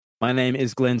My name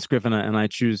is Glenn Scrivener, and I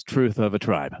choose truth over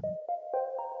tribe.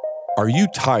 Are you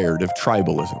tired of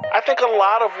tribalism? I think a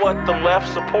lot of what the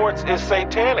left supports is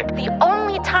satanic. The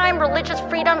only time religious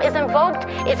freedom is invoked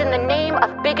is in the name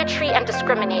of bigotry and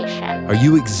discrimination. Are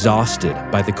you exhausted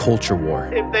by the culture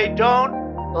war? If they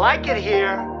don't like it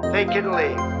here, they can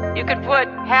leave. You could put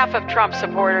half of Trump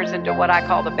supporters into what I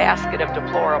call the basket of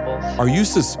deplorables. Are you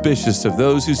suspicious of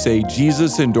those who say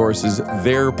Jesus endorses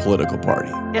their political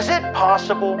party? Is it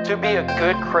possible to be a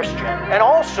good Christian and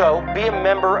also be a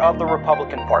member of the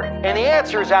Republican Party? And the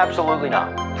answer is absolutely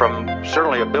not. From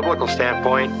certainly a biblical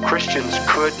standpoint, Christians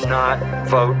could not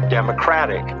vote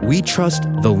Democratic. We trust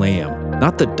the lamb,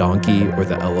 not the donkey or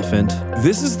the elephant.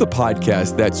 This is the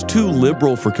podcast that's too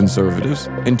liberal for conservatives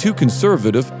and too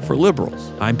conservative for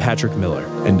liberals. I'm Patrick Miller.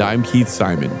 And I'm Keith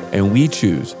Simon, and we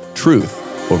choose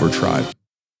truth over tribe.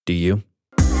 Do you?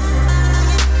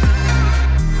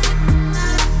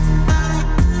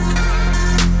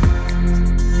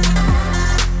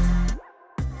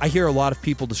 I hear a lot of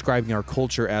people describing our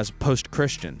culture as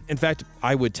post-Christian. In fact,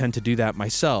 I would tend to do that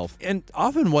myself. And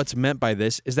often what's meant by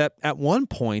this is that at one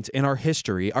point in our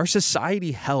history, our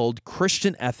society held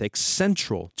Christian ethics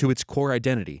central to its core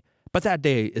identity. But that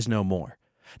day is no more.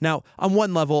 Now, on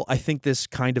one level, I think this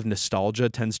kind of nostalgia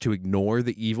tends to ignore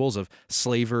the evils of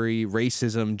slavery,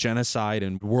 racism, genocide,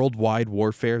 and worldwide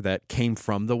warfare that came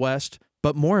from the West.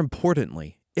 But more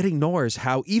importantly, it ignores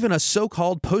how even a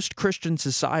so-called post-Christian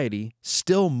society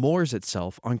still moors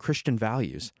itself on Christian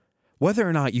values. Whether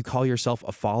or not you call yourself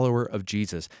a follower of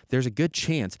Jesus, there's a good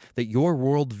chance that your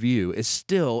worldview is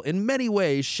still, in many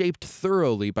ways, shaped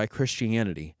thoroughly by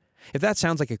Christianity. If that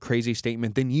sounds like a crazy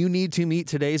statement, then you need to meet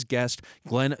today's guest,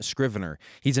 Glenn Scrivener.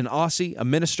 He's an Aussie, a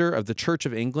minister of the Church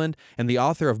of England, and the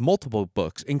author of multiple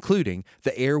books, including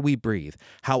The Air We Breathe,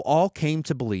 How All Came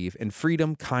to Believe in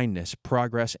Freedom, Kindness,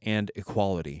 Progress, and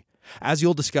Equality. As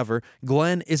you'll discover,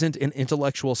 Glenn isn't an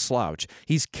intellectual slouch.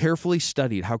 He's carefully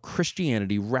studied how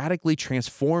Christianity radically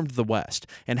transformed the West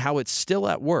and how it's still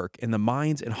at work in the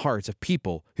minds and hearts of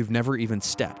people who've never even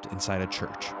stepped inside a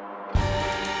church.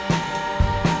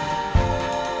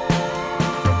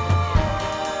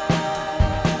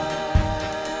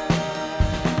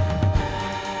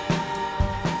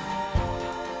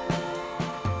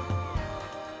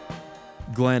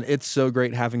 Glenn, it's so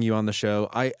great having you on the show.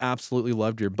 I absolutely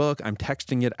loved your book. I'm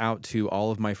texting it out to all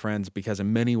of my friends because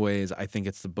in many ways, I think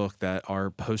it's the book that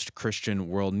our post-Christian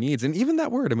world needs. And even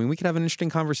that word, we could have an interesting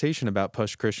conversation about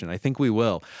post-Christian. I think we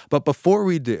will. But before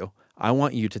we do, I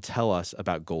want you to tell us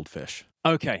about Goldfish.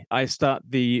 Okay, I start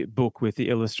the book with the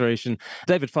illustration.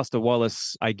 David Foster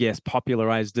Wallace, I guess,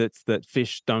 popularized it that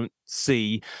fish don't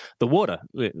see the water.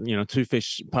 Two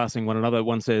fish passing one another.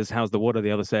 One says, "How's the water?"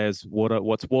 The other says, "Water,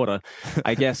 what's water?"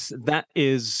 I guess that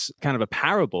is kind of a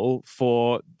parable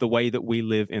for the way that we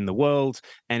live in the world.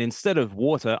 And instead of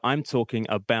water, I'm talking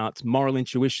about moral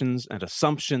intuitions and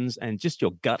assumptions and just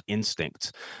your gut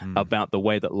instinct about the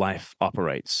way that life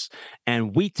operates.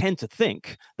 And we tend to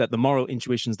think that the moral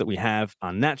intuitions that we have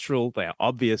are natural, they are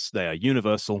obvious, they are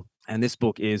universal. And this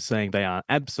book is saying they are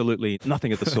absolutely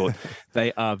nothing of the sort.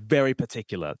 They are very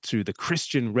particular to the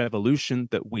Christian revolution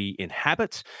that we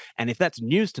inhabit. And if that's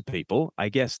news to people, I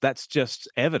guess that's just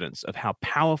evidence of how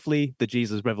powerfully the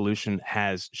Jesus revolution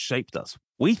has shaped us.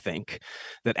 We think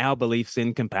that our beliefs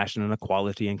in compassion and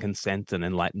equality and consent and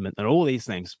enlightenment and all these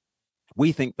things,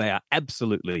 we think they are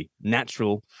absolutely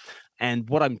natural. And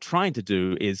what I'm trying to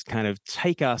do is kind of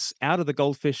take us out of the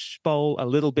goldfish bowl a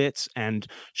little bit and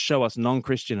show us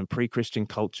non-Christian and pre-Christian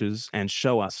cultures and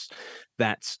show us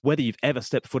that whether you've ever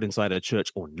stepped foot inside a church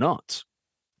or not,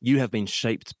 you have been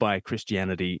shaped by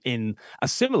Christianity in a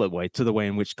similar way to the way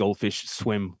in which goldfish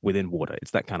swim within water.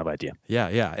 It's that kind of idea.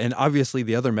 Yeah. And obviously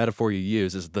the other metaphor you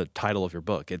use is the title of your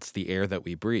book. It's the air that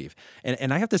we breathe.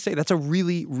 And I have to say that's a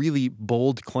really, really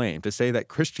bold claim to say that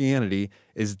Christianity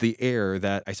is the air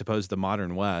that I suppose the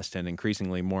modern West and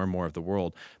increasingly more and more of the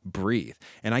world breathe.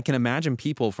 And I can imagine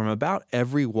people from about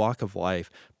every walk of life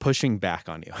pushing back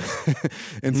on you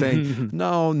and saying,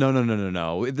 no,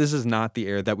 this is not the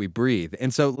air that we breathe.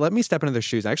 And so let me step into their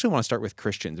shoes. I actually want to start with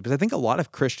Christians because I think a lot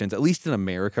of Christians, at least in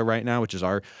America right now, which is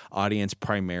our audience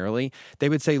primarily, they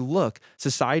would say, look,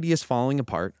 society is falling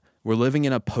apart. We're living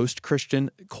in a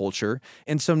post-Christian culture.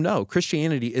 And so, no,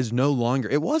 Christianity is no longer,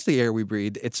 it was the air we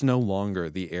breathed. It's no longer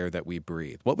the air that we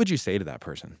breathe. What would you say to that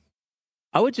person?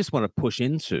 I would just want to push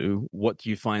into what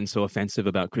you find so offensive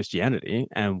about Christianity.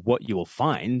 And what you will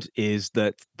find is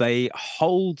that they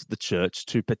hold the church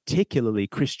to particularly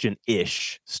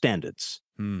Christian-ish standards.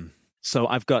 So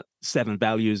I've got 7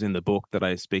 values in the book that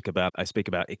I speak about. I speak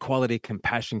about equality,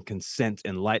 compassion, consent,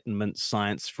 enlightenment,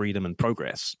 science, freedom, and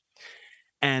progress.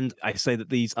 And I say that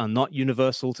these are not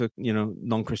universal to,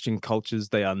 non-Christian cultures.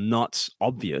 They are not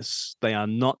obvious. They are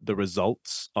not the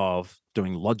results of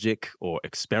doing logic or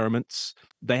experiments.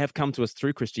 They have come to us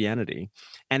through Christianity.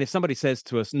 And if somebody says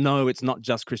to us, no, it's not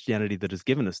just Christianity that has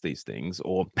given us these things,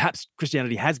 or perhaps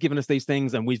Christianity has given us these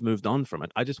things and we've moved on from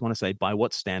it, I just want to say, by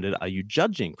what standard are you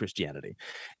judging Christianity?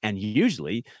 And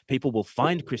usually people will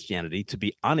find Christianity to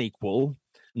be unequal,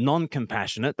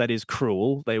 non-compassionate, that is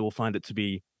cruel. They will find it to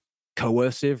be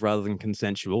coercive rather than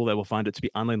consensual. They will find it to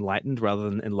be unenlightened rather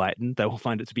than enlightened. They will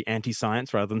find it to be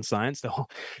anti-science rather than science.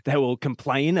 They will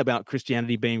complain about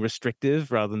Christianity being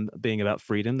restrictive rather than being about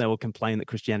freedom. They will complain that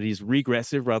Christianity is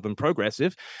regressive rather than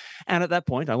progressive. And at that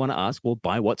point, I want to ask, well,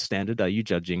 by what standard are you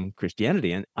judging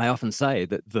Christianity? And I often say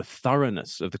that the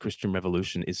thoroughness of the Christian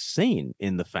revolution is seen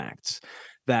in the facts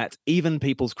that even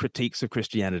people's critiques of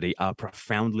Christianity are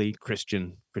profoundly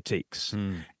Christian critiques.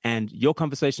 And your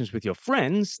conversations with your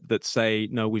friends that say,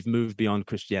 no, we've moved beyond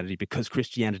Christianity because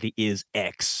Christianity is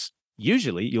X,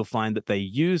 usually you'll find that they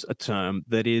use a term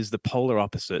that is the polar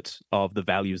opposite of the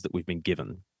values that we've been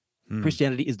given.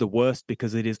 Christianity is the worst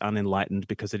because it is unenlightened,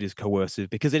 because it is coercive,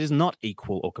 because it is not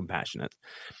equal or compassionate.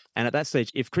 And at that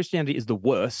stage, if Christianity is the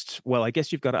worst, well, I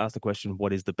guess you've got to ask the question,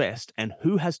 what is the best? And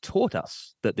who has taught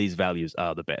us that these values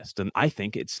are the best? And I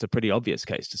think it's a pretty obvious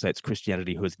case to say it's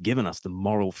Christianity who has given us the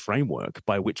moral framework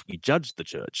by which we judge the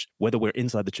church, whether we're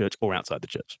inside the church or outside the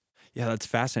church. Yeah, that's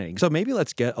fascinating. So maybe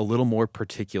let's get a little more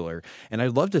particular. And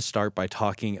I'd love to start by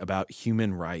talking about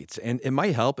human rights. And it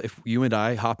might help if you and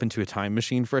I hop into a time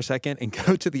machine for a second and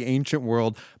go to the ancient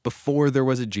world before there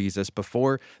was a Jesus,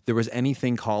 before there was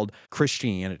anything called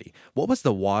Christianity. What was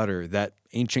the water that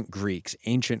ancient Greeks,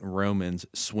 ancient Romans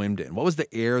swam in? What was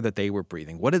the air that they were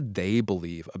breathing? What did they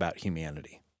believe about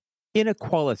humanity?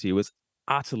 Inequality was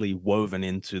utterly woven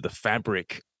into the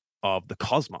fabric of the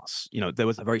cosmos. There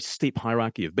was a very steep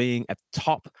hierarchy of being. At the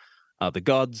top, the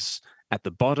gods, at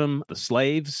the bottom, the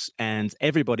slaves, and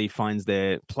everybody finds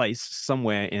their place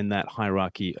somewhere in that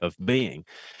hierarchy of being.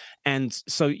 And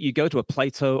so you go to a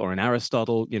Plato or an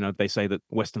Aristotle, they say that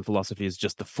Western philosophy is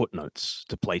just the footnotes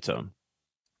to Plato.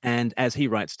 And as he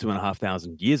writes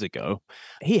 2,500 years ago,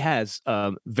 he has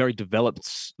very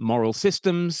developed moral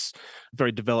systems,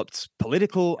 very developed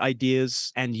political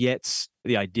ideas, and yet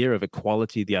the idea of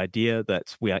equality, the idea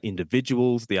that we are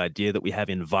individuals, the idea that we have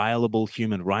inviolable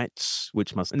human rights,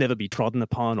 which must never be trodden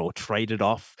upon or traded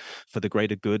off for the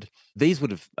greater good, these would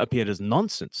have appeared as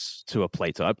nonsense to a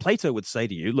Plato. Plato would say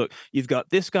to you, look, you've got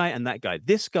this guy and that guy.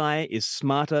 This guy is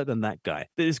smarter than that guy.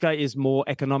 This guy is more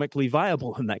economically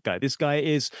viable than that guy. This guy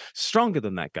is stronger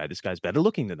than that guy. This guy's better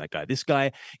looking than that guy. This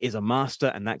guy is a master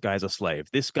and that guy's a slave.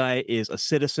 This guy is a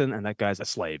citizen and that guy's a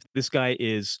slave. This guy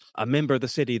is a member of the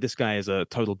city. This guy is a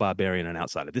total barbarian and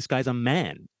outsider. This guy's a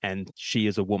man and she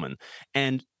is a woman.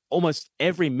 And almost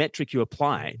every metric you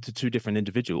apply to two different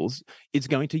individuals is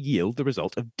going to yield the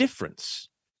result of difference.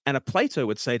 And a Plato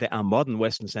would say that our modern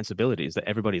Western sensibilities, that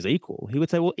everybody's equal. He would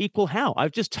say, well, equal how?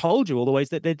 I've just told you all the ways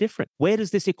that they're different. Where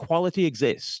does this equality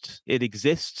exist? It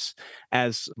exists,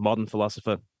 as modern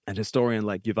philosopher and historian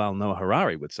like Yuval Noah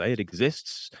Harari would say, it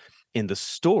exists in the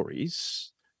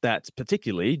stories that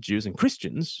particularly Jews and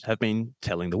Christians have been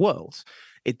telling the world.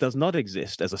 It does not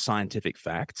exist as a scientific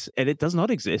fact, and it does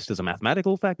not exist as a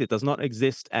mathematical fact. It does not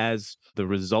exist as the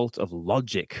result of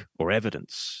logic or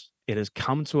evidence. It has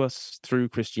come to us through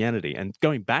Christianity. And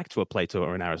going back to a Plato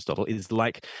or an Aristotle is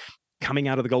like coming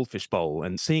out of the goldfish bowl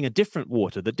and seeing a different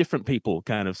water that different people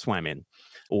kind of swam in,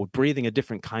 or breathing a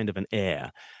different kind of an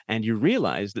air. And you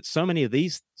realize that so many of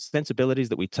these sensibilities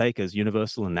that we take as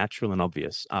universal and natural and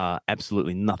obvious are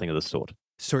absolutely nothing of the sort.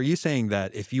 So are you saying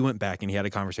that if you went back and you had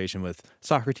a conversation with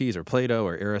Socrates or Plato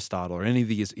or Aristotle or any of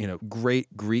these,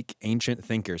 great Greek ancient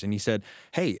thinkers, and you said,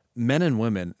 hey, men and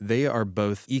women, they are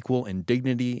both equal in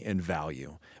dignity and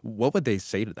value, what would they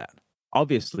say to that?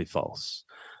 Obviously false.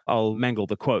 I'll mangle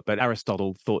the quote, but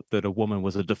Aristotle thought that a woman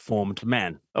was a deformed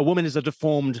man. A woman is a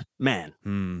deformed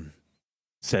man.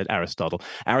 Said Aristotle.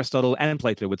 Aristotle and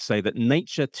Plato would say that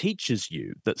nature teaches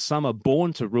you that some are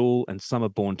born to rule and some are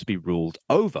born to be ruled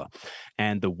over.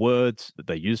 And the word that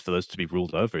they use for those to be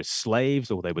ruled over is slaves,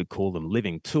 or they would call them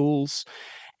living tools.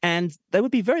 And they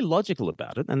would be very logical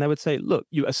about it. And they would say, look,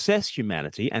 you assess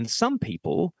humanity, and some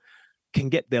people can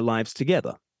get their lives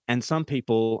together. And some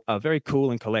people are very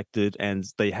cool and collected, and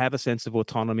they have a sense of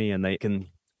autonomy and they can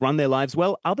run their lives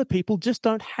well. Other people just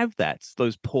don't have that,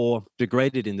 those poor,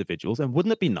 degraded individuals. And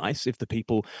wouldn't it be nice if the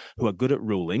people who are good at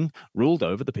ruling ruled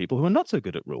over the people who are not so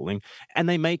good at ruling? And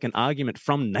they make an argument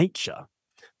from nature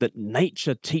that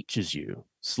nature teaches you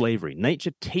slavery.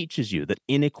 Nature teaches you that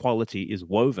inequality is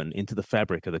woven into the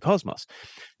fabric of the cosmos.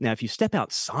 Now, if you step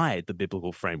outside the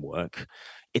biblical framework,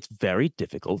 it's very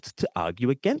difficult to argue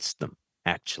against them,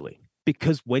 actually.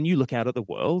 Because when you look out at the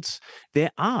world,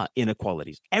 there are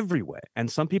inequalities everywhere.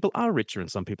 And some people are richer and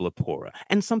some people are poorer.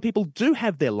 And some people do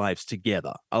have their lives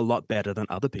together a lot better than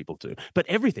other people do. But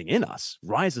everything in us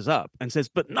rises up and says,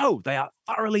 but no, they are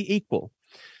thoroughly equal.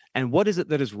 And what is it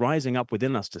that is rising up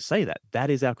within us to say that? That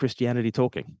is our Christianity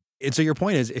talking. And so your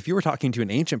point is, if you were talking to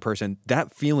an ancient person,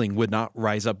 that feeling would not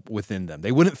rise up within them.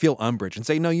 They wouldn't feel umbrage and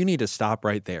say, no, you need to stop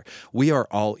right there. We are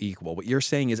all equal. What you're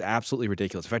saying is absolutely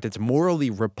ridiculous. In fact, it's morally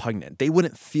repugnant. They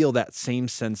wouldn't feel that same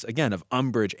sense, again, of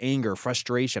umbrage, anger,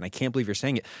 frustration. I can't believe you're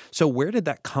saying it. So where did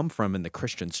that come from in the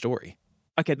Christian story?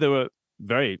 Okay, there were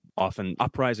very often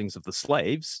uprisings of the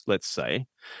slaves, let's say.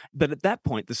 But at that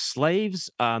point, the slaves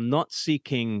are not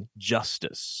seeking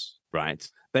justice, right?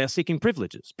 They are seeking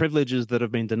privileges that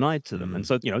have been denied to them. And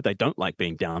so, they don't like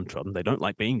being downtrodden. They don't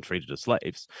like being treated as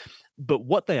slaves. But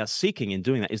what they are seeking in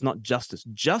doing that is not justice.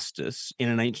 Justice, in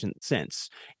an ancient sense,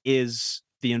 is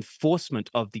the enforcement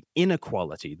of the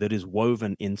inequality that is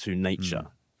woven into nature.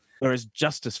 Whereas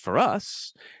justice for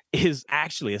us is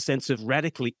actually a sense of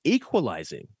radically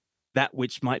equalizing that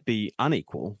which might be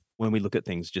unequal when we look at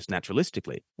things just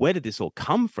naturalistically. Where did this all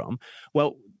come from?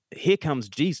 Well, here comes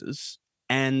Jesus,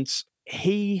 and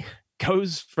he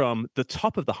goes from the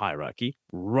top of the hierarchy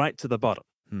right to the bottom.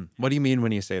 What do you mean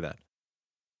when you say that?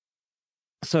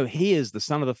 So he is the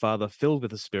Son of the Father, filled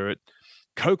with the Spirit,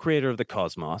 co-creator of the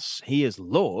cosmos. He is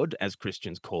Lord, as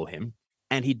Christians call him,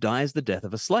 and he dies the death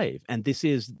of a slave. And this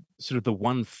is sort of the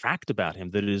one fact about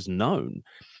him that is known.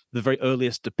 The very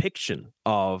earliest depiction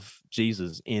of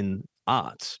Jesus in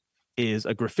art is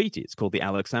a graffiti. It's called the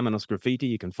Alexamenos graffiti.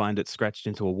 You can find it scratched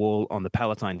into a wall on the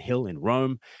Palatine Hill in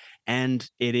Rome. And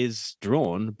it is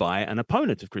drawn by an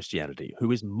opponent of Christianity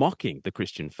who is mocking the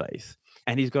Christian faith.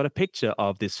 And he's got a picture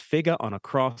of this figure on a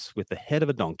cross with the head of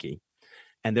a donkey.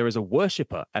 And there is a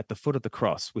worshiper at the foot of the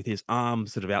cross with his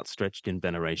arms sort of outstretched in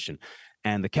veneration.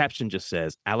 And the caption just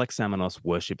says, Alexamenos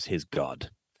worships his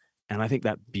God. And I think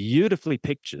that beautifully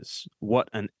pictures what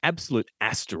an absolute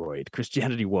asteroid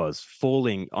Christianity was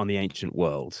falling on the ancient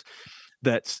world.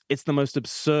 That it's the most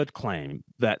absurd claim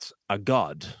that a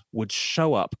God would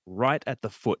show up right at the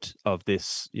foot of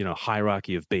this,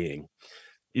 hierarchy of being.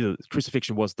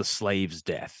 Crucifixion was the slave's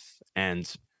death,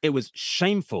 and it was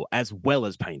shameful as well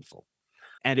as painful.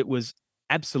 And it was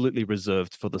absolutely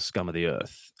reserved for the scum of the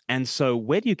earth. And so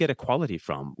where do you get equality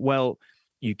from? Well,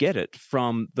 you get it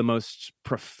from the most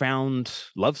profound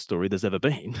love story there's ever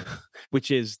been, which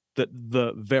is that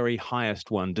the very highest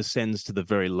one descends to the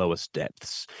very lowest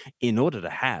depths in order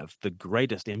to have the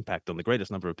greatest impact on the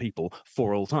greatest number of people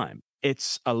for all time.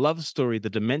 It's a love story, the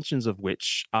dimensions of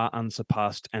which are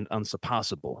unsurpassed and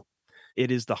unsurpassable. It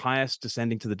is the highest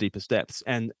descending to the deepest depths.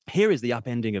 And here is the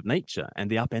upending of nature and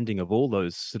the upending of all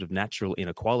those sort of natural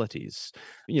inequalities.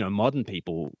 Modern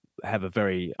people have a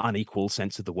very unequal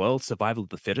sense of the world. Survival of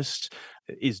the fittest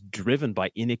is driven by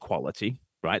inequality,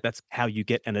 right? That's how you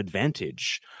get an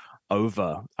advantage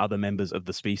over other members of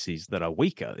the species that are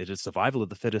weaker. It is survival of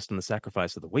the fittest and the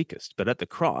sacrifice of the weakest. But at the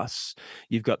cross,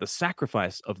 you've got the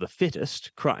sacrifice of the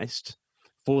fittest, Christ,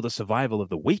 for the survival of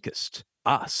the weakest,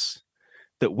 us,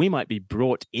 that we might be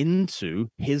brought into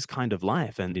his kind of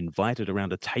life and invited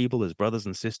around a table as brothers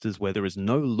and sisters where there is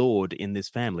no Lord in this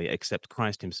family except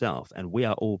Christ himself, and we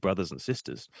are all brothers and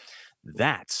sisters.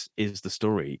 That is the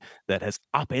story that has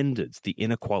upended the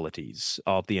inequalities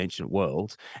of the ancient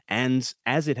world, and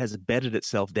as it has bedded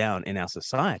itself down in our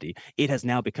society, it has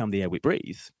now become the air we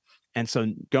breathe. And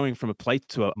so going from a plate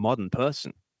to a modern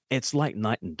person, it's like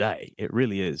night and day. It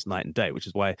really is night and day, which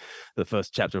is why the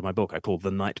first chapter of my book I call The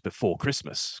Night Before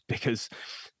Christmas, because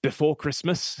before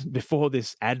Christmas, before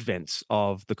this advent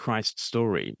of the Christ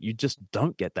story, you just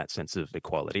don't get that sense of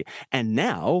equality. And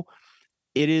now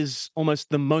it is almost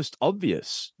the most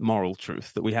obvious moral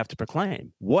truth that we have to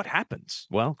proclaim. What happens?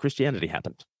 Well, Christianity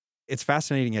happened. It's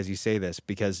fascinating as you say this,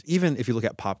 because even if you look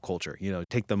at pop culture,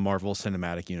 take the Marvel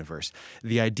Cinematic Universe,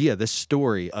 the idea, this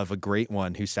story of a great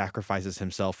one who sacrifices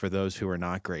himself for those who are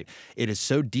not great, it is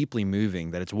so deeply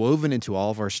moving that it's woven into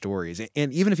all of our stories.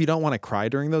 And even if you don't want to cry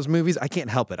during those movies, I can't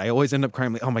help it. I always end up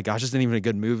crying like, oh my gosh, this isn't even a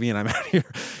good movie. And I'm out here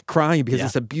crying because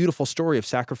it's a beautiful story of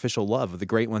sacrificial love, of the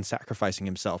great one sacrificing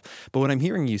himself. But what I'm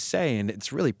hearing you say, and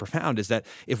it's really profound, is that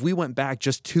if we went back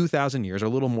just 2,000 years or a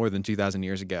little more than 2,000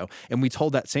 years ago, and we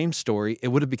told that same story, it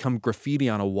would have become graffiti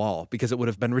on a wall because it would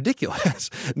have been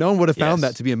ridiculous. No one would have found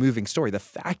that to be a moving story. The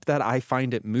fact that I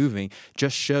find it moving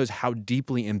just shows how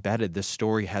deeply embedded this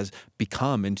story has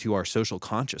become into our social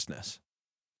consciousness.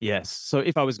 Yes. So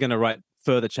if I was going to write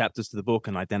further chapters to the book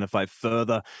and identify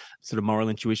further sort of moral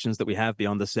intuitions that we have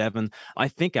beyond the seven, I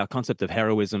think our concept of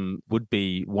heroism would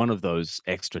be one of those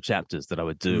extra chapters that I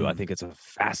would do. I think it's a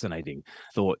fascinating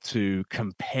thought to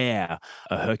compare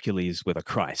a Hercules with a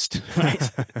Christ,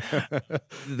 right?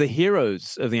 The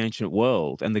heroes of the ancient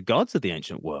world and the gods of the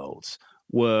ancient world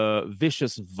were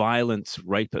vicious, violent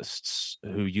rapists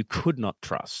who you could not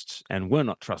trust and were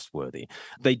not trustworthy.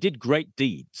 They did great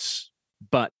deeds,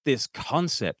 but this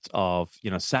concept of,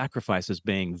 sacrifice as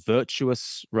being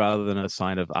virtuous rather than a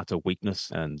sign of utter weakness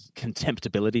and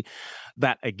contemptibility,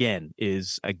 that again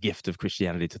is a gift of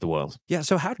Christianity to the world. Yeah,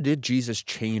 so how did Jesus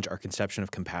change our conception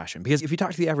of compassion? Because if you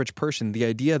talk to the average person, the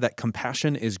idea that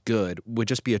compassion is good would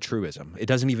just be a truism. It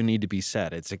doesn't even need to be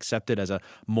said. It's accepted as a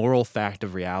moral fact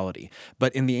of reality.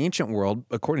 But in the ancient world,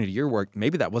 according to your work,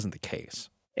 maybe that wasn't the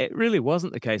case. It really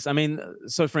wasn't the case. I mean,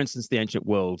 so for instance, the ancient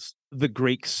world, the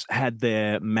Greeks had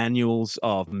their manuals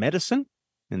of medicine.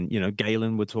 And,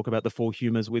 Galen would talk about the four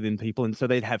humors within people. And so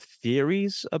they'd have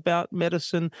theories about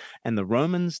medicine. And the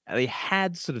Romans, they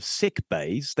had sort of sick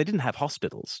bays. They didn't have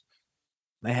hospitals.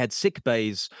 They had sick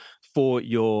bays for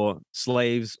your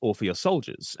slaves or for your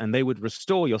soldiers, and they would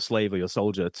restore your slave or your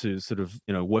soldier to sort of,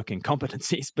 working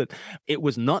competencies. But it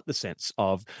was not the sense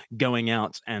of going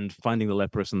out and finding the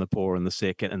leprous and the poor and the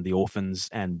sick and the orphans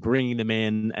and bringing them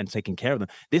in and taking care of them.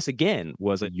 This, again,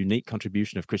 was a unique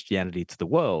contribution of Christianity to the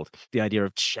world. The idea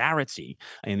of charity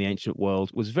in the ancient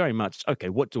world was very much, okay,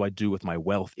 what do I do with my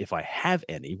wealth if I have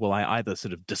any? Well, I either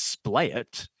sort of display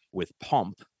it with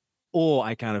pomp, or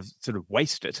I kind of sort of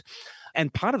waste it.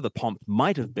 And part of the pomp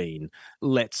might have been,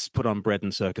 let's put on bread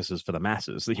and circuses for the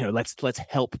masses. Let's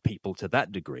help people to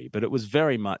that degree. But it was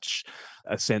very much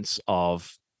a sense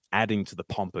of adding to the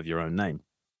pomp of your own name.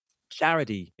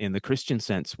 Charity in the Christian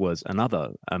sense was another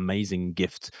amazing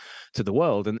gift to the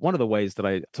world. And one of the ways that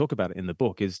I talk about it in the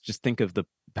book is just think of the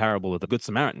parable of the Good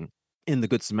Samaritan. In the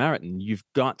Good Samaritan, you've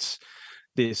got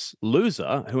this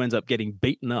loser who ends up getting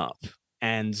beaten up.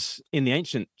 And in the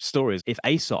ancient stories, if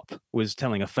Aesop was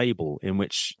telling a fable in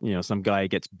which, some guy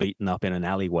gets beaten up in an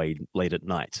alleyway late at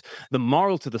night, the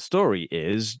moral to the story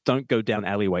is don't go down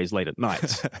alleyways late at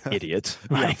night, idiot,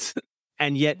 right?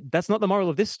 And yet that's not the moral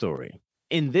of this story.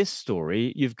 In this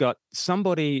story, you've got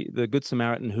somebody, the Good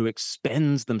Samaritan, who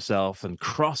expends themselves and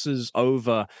crosses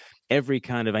over every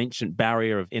kind of ancient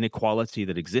barrier of inequality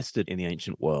that existed in the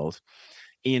ancient world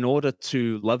in order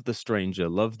to love the stranger,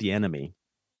 love the enemy.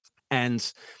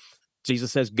 And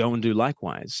Jesus says, go and do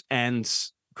likewise. And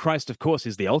Christ, of course,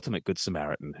 is the ultimate Good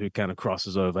Samaritan who kind of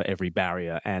crosses over every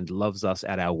barrier and loves us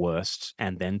at our worst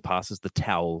and then passes the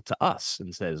towel to us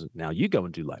and says, now you go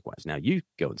and do likewise. Now you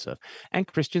go and serve. And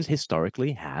Christians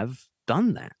historically have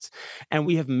done that. And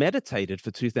we have meditated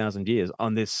for 2,000 years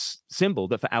on this symbol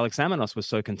that for Alexamenos was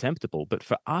so contemptible, but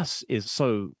for us is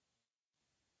so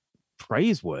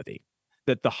praiseworthy,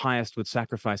 that the highest would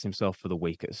sacrifice himself for the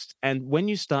weakest. And when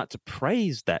you start to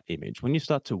praise that image, when you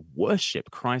start to worship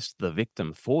Christ the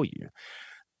victim for you,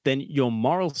 then your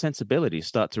moral sensibilities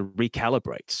start to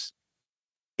recalibrate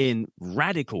in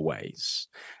radical ways.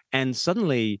 And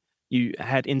suddenly you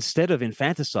had, instead of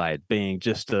infanticide being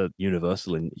just a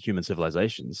universal in human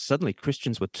civilizations, suddenly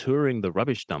Christians were touring the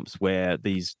rubbish dumps where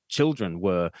these children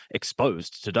were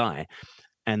exposed to die,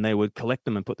 and they would collect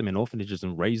them and put them in orphanages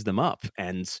and raise them up.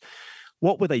 And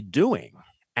what were they doing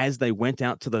as they went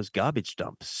out to those garbage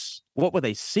dumps? What were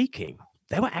they seeking?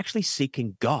 They were actually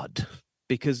seeking God,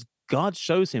 because God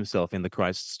shows himself in the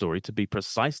Christ story to be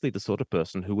precisely the sort of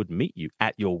person who would meet you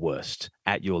at your worst,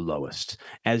 at your lowest,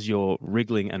 as you're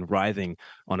wriggling and writhing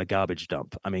on a garbage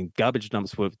dump. I mean, garbage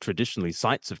dumps were traditionally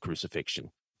sites of crucifixion.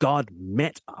 God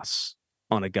met us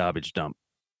on a garbage dump,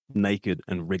 naked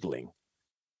and wriggling.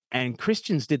 And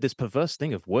Christians did this perverse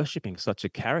thing of worshiping such a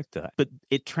character, but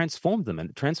it transformed them, and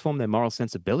it transformed their moral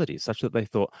sensibilities such that they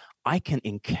thought, I can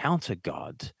encounter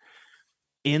God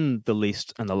in the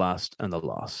least and the last and the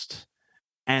lost.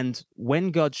 And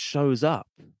when God shows up,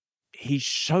 he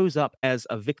shows up as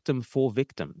a victim for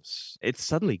victims. It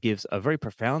suddenly gives a very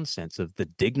profound sense of the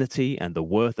dignity and the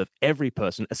worth of every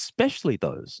person, especially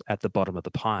those at the bottom of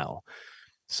the pile,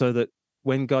 so that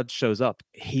when God shows up,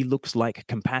 he looks like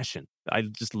compassion. I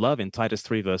just love in Titus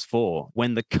 3, verse 4,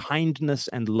 when the kindness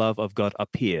and love of God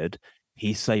appeared,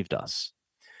 he saved us.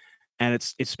 And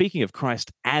it's speaking of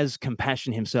Christ as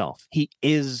compassion himself. He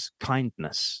is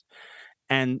kindness.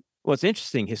 And what's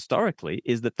interesting historically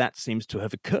is that seems to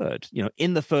have occurred.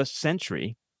 In the first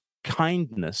century,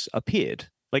 kindness appeared.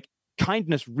 Like,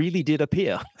 kindness really did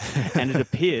appear, and it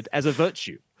appeared as a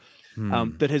virtue.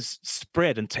 that has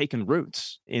spread and taken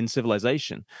roots in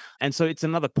civilization. And so it's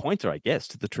another pointer, I guess,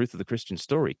 to the truth of the Christian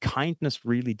story. Kindness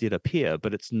really did appear,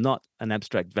 but it's not an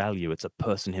abstract value. It's a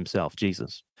person himself,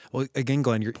 Jesus. Well, again,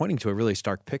 Glenn, you're pointing to a really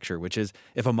stark picture, which is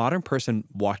if a modern person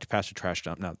walked past a trash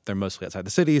dump, now they're mostly outside the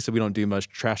city, so we don't do much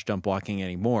trash dump walking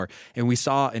anymore, and we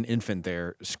saw an infant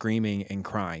there screaming and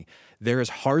crying, there is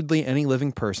hardly any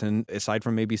living person, aside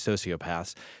from maybe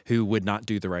sociopaths, who would not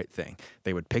do the right thing.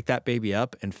 They would pick that baby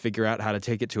up and figure out how to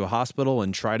take it to a hospital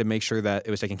and try to make sure that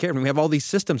it was taken care of. And we have all these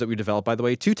systems that we developed, by the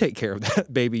way, to take care of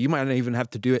that baby. You might not even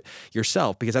have to do it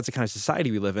yourself because that's the kind of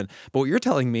society we live in. But what you're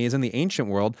telling me is in the ancient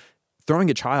world,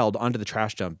 throwing a child onto the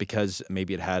trash dump because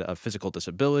maybe it had a physical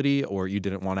disability or you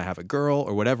didn't want to have a girl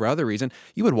or whatever other reason,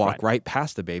 you would walk right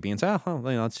past the baby and say, oh,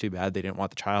 well, that's too bad. They didn't want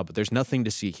the child, but there's nothing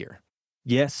to see here.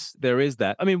 Yes, there is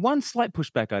that. I mean, one slight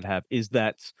pushback I'd have is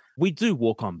that we do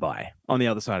walk on by on the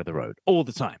other side of the road all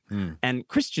the time. And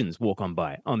Christians walk on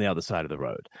by on the other side of the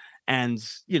road. And,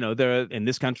 you know, there are in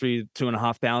this country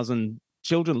 2,500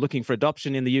 children looking for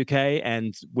adoption in the UK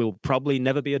and will probably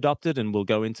never be adopted and will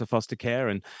go into foster care.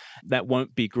 And that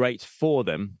won't be great for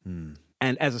them.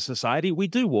 And as a society, we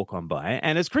do walk on by.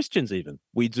 And as Christians even,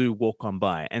 we do walk on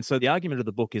by. And so the argument of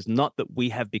the book is not that we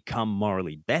have become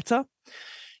morally better.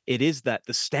 It is that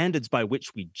the standards by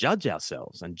which we judge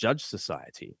ourselves and judge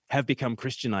society have become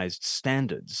Christianized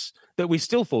standards that we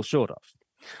still fall short of.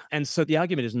 And so the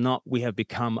argument is not we have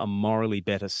become a morally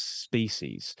better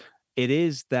species. It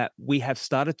is that we have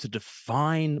started to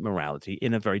define morality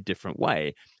in a very different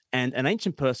way. And an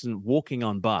ancient person walking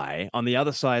on by on the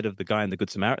other side of the guy in the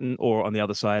Good Samaritan or on the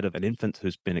other side of an infant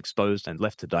who's been exposed and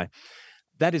left to die,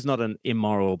 that is not an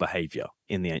immoral behavior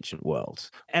in the ancient world.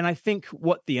 And I think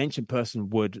what the ancient person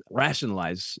would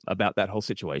rationalize about that whole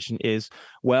situation is,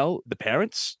 well, the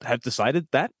parents have decided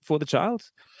that for the child,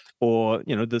 or,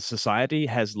 you know, the society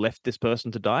has left this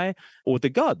person to die, or the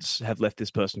gods have left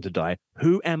this person to die.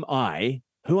 Who am I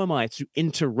to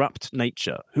interrupt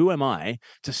nature? Who am I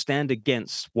to stand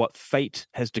against what fate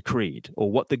has decreed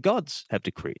or what the gods have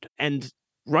decreed? And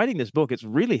writing this book, it's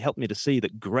really helped me to see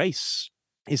that grace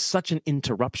is such an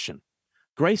interruption.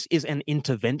 Grace is an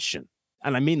intervention.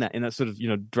 And I mean that in a sort of, you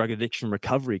know, drug addiction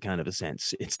recovery kind of a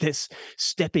sense. It's this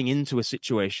stepping into a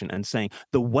situation and saying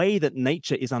the way that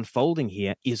nature is unfolding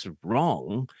here is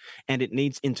wrong and it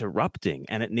needs interrupting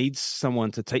and it needs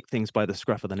someone to take things by the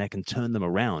scruff of the neck and turn them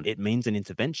around. It means an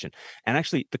intervention. And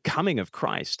actually, the coming of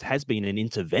Christ has been an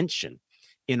intervention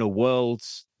in a world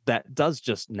that does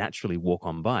just naturally walk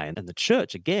on by. And the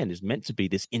church, again, is meant to be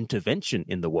this intervention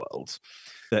in the world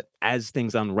that as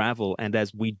things unravel and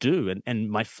as we do,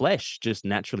 and my flesh just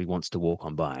naturally wants to walk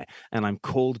on by. And I'm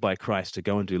called by Christ to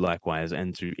go and do likewise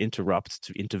and to interrupt,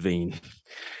 to intervene,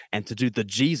 and to do the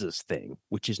Jesus thing,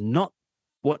 which is not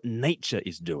what nature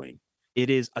is doing.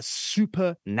 It is a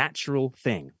supernatural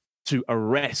thing to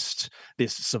arrest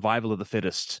this survival of the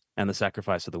fittest and the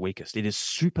sacrifice of the weakest. It is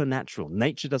supernatural.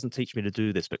 Nature doesn't teach me to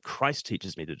do this, but Christ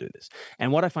teaches me to do this.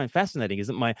 And what I find fascinating is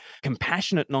that my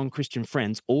compassionate non-Christian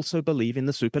friends also believe in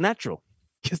the supernatural,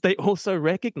 because they also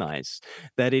recognize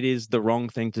that it is the wrong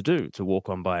thing to do to walk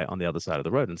on by on the other side of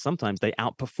the road. And sometimes they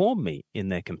outperform me in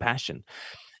their compassion.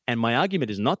 And my argument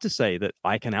is not to say that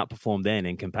I can outperform them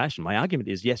in compassion. My argument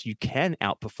is, yes, you can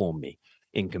outperform me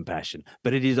in compassion,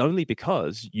 but it is only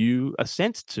because you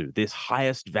assent to this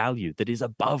highest value that is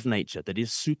above nature, that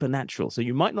is supernatural. So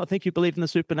you might not think you believe in the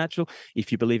supernatural.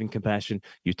 If you believe in compassion,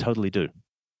 you totally do.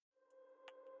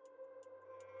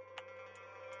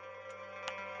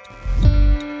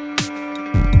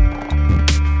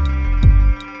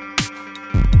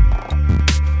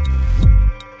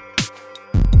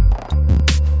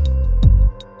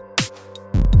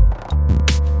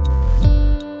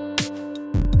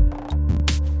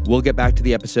 We'll get back to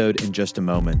the episode in just a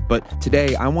moment, but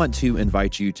today I want to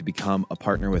invite you to become a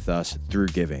partner with us through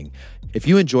giving. If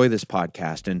you enjoy this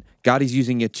podcast and God is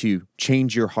using it to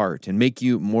change your heart and make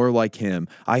you more like Him,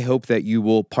 I hope that you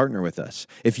will partner with us.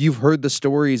 If you've heard the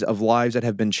stories of lives that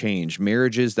have been changed,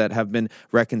 marriages that have been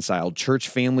reconciled, church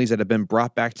families that have been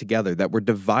brought back together, that were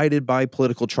divided by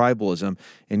political tribalism,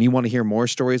 and you want to hear more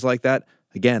stories like that,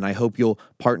 again, I hope you'll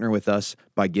partner with us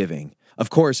by giving. Of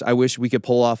course, I wish we could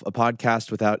pull off a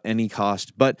podcast without any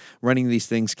cost, but running these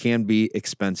things can be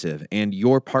expensive, and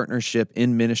your partnership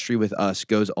in ministry with us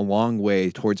goes a long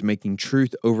way towards making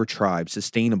Truth Over Tribe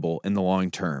sustainable in the long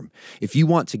term. If you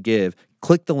want to give,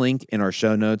 click the link in our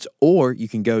show notes, or you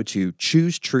can go to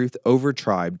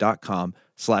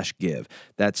choosetruthovertribe.com/give.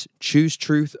 That's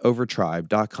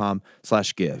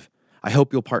choosetruthovertribe.com/give. I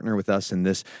hope you'll partner with us in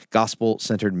this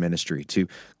gospel-centered ministry to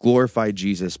glorify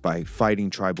Jesus by fighting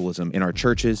tribalism in our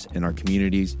churches, in our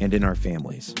communities, and in our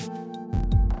families.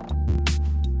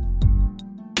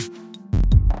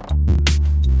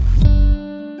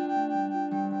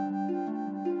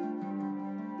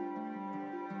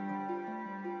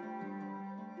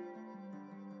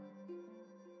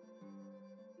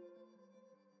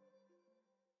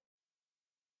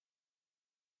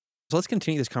 So let's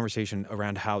continue this conversation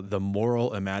around how the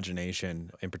moral imagination,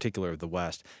 in particular of the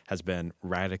West, has been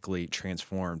radically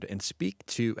transformed, and speak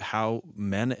to how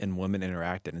men and women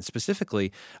interacted, and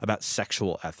specifically about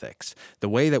sexual ethics. The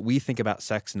way that we think about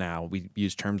sex now, we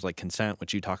use terms like consent,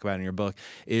 which you talk about in your book,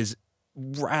 is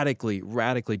radically,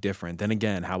 radically different than,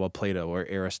 again, how a Plato or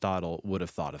Aristotle would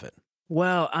have thought of it.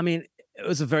 Well, I mean, it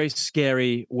was a very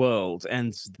scary world,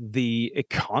 and the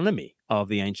economy of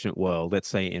the ancient world, let's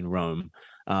say in Rome,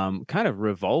 kind of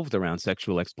revolved around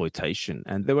sexual exploitation.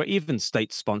 And there were even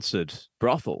state-sponsored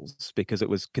brothels because it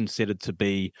was considered to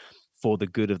be for the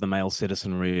good of the male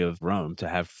citizenry of Rome to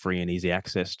have free and easy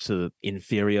access to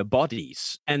inferior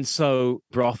bodies. And so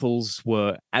brothels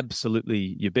were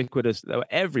absolutely ubiquitous. They were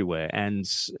everywhere. And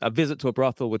a visit to a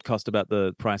brothel would cost about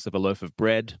the price of a loaf of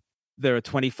bread. There are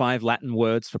 25 Latin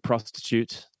words for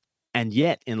prostitute. And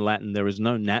yet in Latin, there is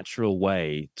no natural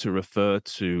way to refer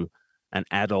to an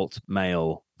adult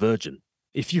male virgin.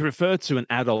 If you refer to an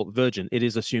adult virgin, it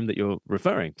is assumed that you're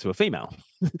referring to a female.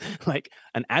 Like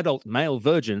an adult male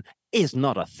virgin is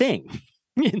not a thing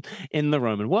in the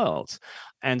Roman world.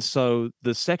 And so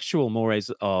the sexual mores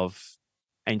of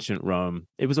ancient Rome,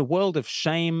 it was a world of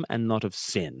shame and not of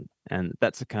sin. And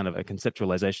that's a kind of a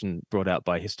conceptualization brought out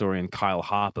by historian Kyle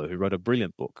Harper, who wrote a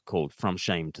brilliant book called From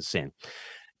Shame to Sin.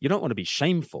 You don't want to be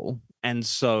shameful. And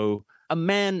so a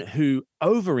man who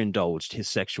overindulged his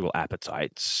sexual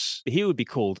appetites, he would be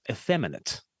called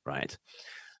effeminate, right?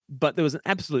 But there was an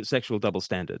absolute sexual double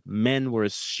standard. Men were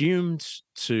assumed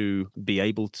to be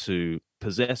able to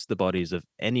possess the bodies of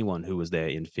anyone who was their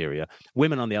inferior.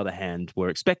 Women, on the other hand, were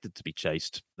expected to be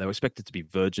chaste. They were expected to be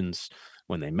virgins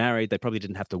when they married. They probably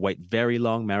didn't have to wait very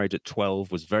long. Marriage at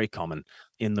 12 was very common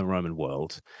in the Roman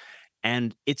world.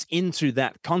 And it's into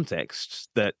that context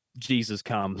that Jesus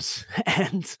comes,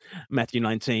 and Matthew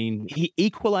 19, he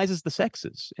equalizes the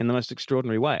sexes in the most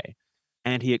extraordinary way.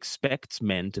 And he expects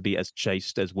men to be as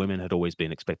chaste as women had always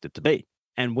been expected to be.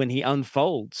 And when he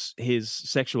unfolds his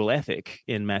sexual ethic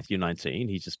in Matthew 19,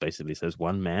 he just basically says,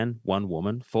 one man, one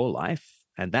woman for life,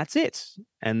 and that's it.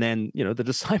 And then, the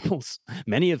disciples,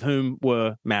 many of whom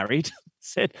were married,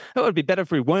 said, oh, it'd be better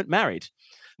if we weren't married.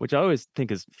 Which I always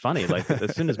think is funny. Like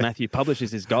as soon as Matthew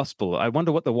publishes his gospel, I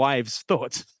wonder what the wives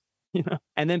thought.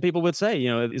 And then people would say,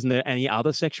 isn't there any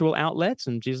other sexual outlets?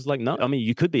 And Jesus is like, no, I mean,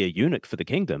 you could be a eunuch for the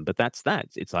kingdom, but that's that.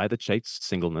 It's either chaste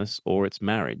singleness or it's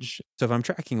marriage. So if I'm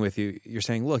tracking with you, you're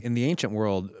saying, look, in the ancient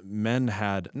world, men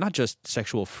had not just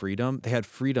sexual freedom, they had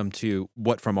freedom to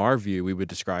what from our view we would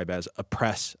describe as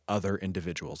oppress other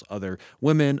individuals, other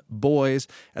women, boys,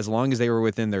 as long as they were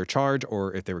within their charge,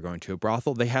 or if they were going to a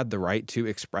brothel, they had the right to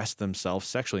express themselves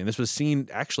sexually. And this was seen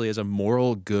actually as a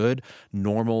moral, good,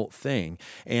 normal thing.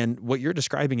 And what you're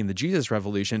describing in the Jesus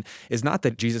Revolution is not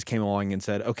that Jesus came along and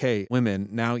said, okay, women,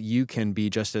 now you can be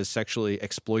just as sexually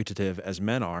exploitative as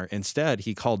men are. Instead,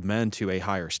 he called men to a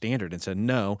higher standard and said,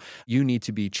 no, you need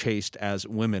to be chaste as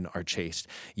women are chaste.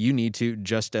 You need to,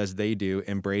 just as they do,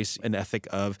 embrace an ethic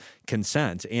of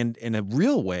consent. And in a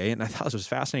real way, and I thought this was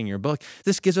fascinating in your book,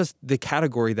 this gives us the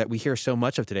category that we hear so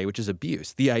much of today, which is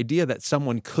abuse. The idea that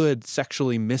someone could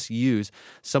sexually misuse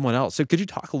someone else. So could you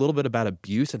talk a little bit about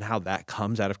abuse and how that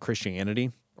comes out of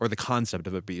Christianity, or the concept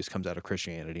of abuse comes out of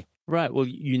Christianity? Right. Well,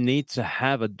 you need to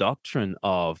have a doctrine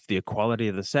of the equality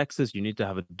of the sexes. You need to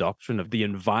have a doctrine of the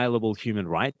inviolable human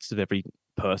rights of every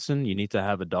person. You need to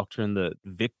have a doctrine that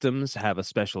victims have a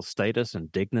special status and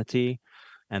dignity,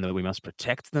 and that we must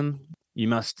protect them. You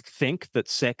must think that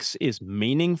sex is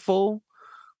meaningful,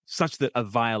 such that a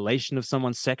violation of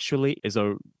someone sexually is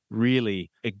a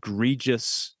really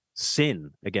egregious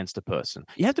sin against a person.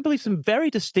 You have to believe some very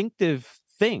distinctive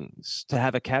things to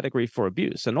have a category for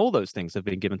abuse. And all those things have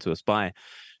been given to us by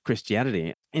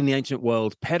Christianity. In the ancient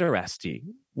world, pederasty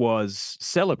was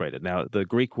celebrated. Now, the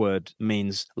Greek word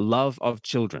means love of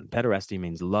children. Pederasty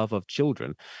means love of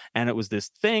children. And it was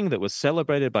this thing that was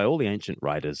celebrated by all the ancient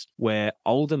writers, where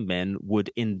older men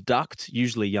would induct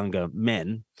usually younger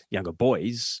men, younger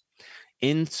boys,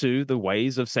 into the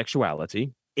ways of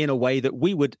sexuality in a way that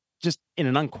we would just in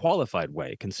an unqualified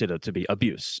way consider to be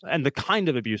abuse, and the kind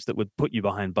of abuse that would put you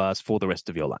behind bars for the rest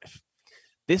of your life.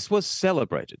 This was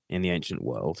celebrated in the ancient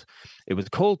world. It was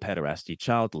called pederasty,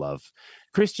 child love.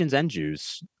 Christians and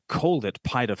Jews called it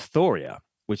Paidophoria,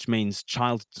 which means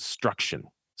child destruction.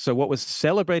 So what was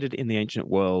celebrated in the ancient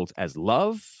world as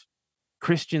love,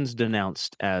 Christians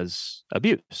denounced as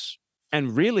abuse.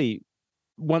 And really,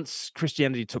 once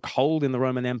Christianity took hold in the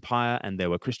Roman Empire and there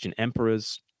were Christian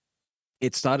emperors,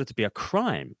 it started to be a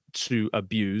crime to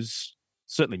abuse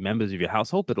certainly members of your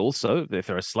household, but also if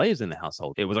there are slaves in the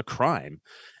household. It was a crime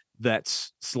that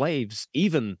slaves,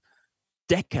 even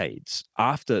decades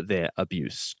after their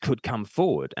abuse, could come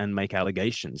forward and make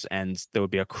allegations, and there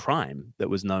would be a crime that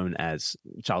was known as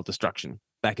child destruction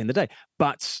back in the day.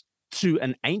 But to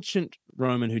an ancient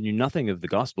Roman who knew nothing of the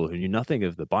gospel, who knew nothing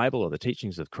of the Bible or the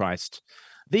teachings of Christ,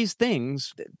 these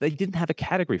things, they didn't have a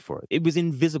category for it. It was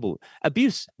invisible.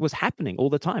 Abuse was happening all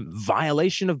the time.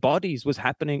 Violation of bodies was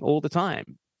happening all the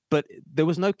time. But there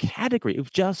was no category.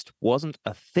 It just wasn't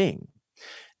a thing.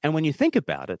 And when you think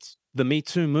about it, the Me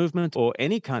Too movement or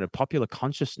any kind of popular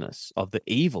consciousness of the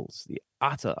evils, the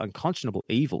utter unconscionable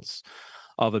evils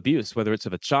of abuse, whether it's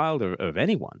of a child or of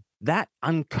anyone, that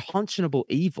unconscionable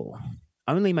evil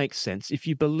only makes sense if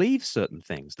you believe certain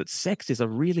things, that sex is a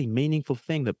really meaningful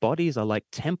thing, that bodies are like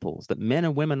temples, that men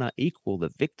and women are equal,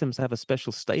 that victims have a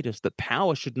special status, that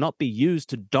power should not be used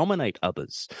to dominate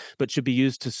others, but should be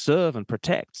used to serve and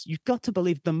protect. You've got to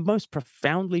believe the most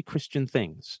profoundly Christian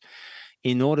things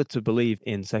in order to believe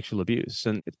in sexual abuse.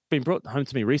 And it's been brought home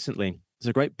to me recently. There's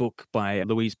a great book by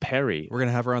Louise Perry. We're going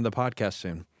to have her on the podcast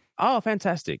soon. Oh,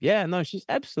 fantastic. Yeah, no, she's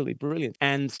absolutely brilliant.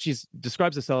 And she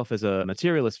describes herself as a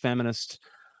materialist feminist.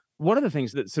 One of the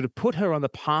things that sort of put her on the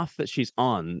path that she's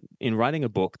on in writing a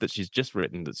book that she's just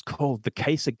written that's called The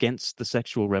Case Against the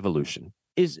Sexual Revolution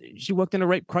is she worked in a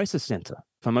rape crisis center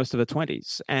for most of her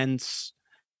 20s. And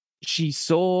she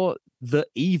saw the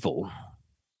evil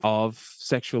of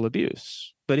sexual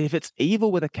abuse. But if it's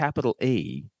evil with a capital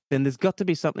E, then there's got to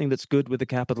be something that's good with a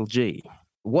capital G.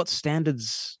 What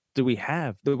standards do we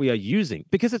have that we are using?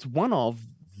 Because it's one of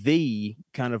the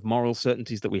kind of moral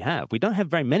certainties that we have. We don't have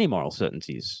very many moral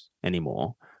certainties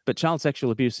anymore, but child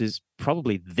sexual abuse is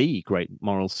probably the great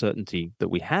moral certainty that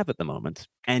we have at the moment.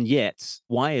 And yet,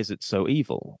 why is it so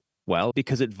evil? Well,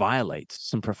 because it violates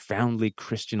some profoundly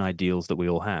Christian ideals that we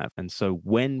all have. And so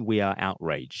when we are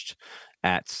outraged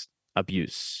at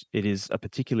abuse, it is a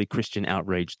particularly Christian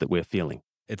outrage that we're feeling.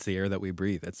 It's the air that we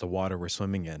breathe. It's the water we're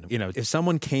swimming in. You know, if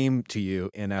someone came to you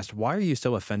and asked, why are you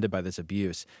so offended by this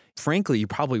abuse? Frankly, you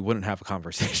probably wouldn't have a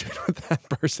conversation with that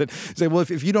person. Say, well,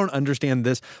 if you don't understand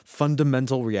this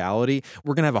fundamental reality,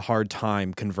 we're going to have a hard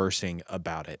time conversing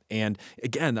about it. And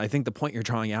again, I think the point you're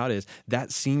drawing out is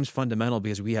that seems fundamental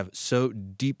because we have so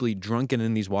deeply drunken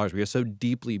in these waters. We have so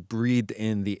deeply breathed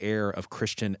in the air of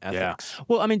Christian ethics. Yeah.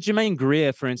 Well, I mean, Germaine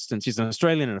Greer, for instance, she's an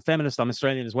Australian and a feminist. I'm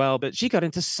Australian as well, but she got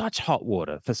into such hot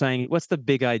water for saying, what's the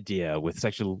big idea with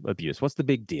sexual abuse? What's the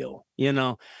big deal? You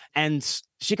know, and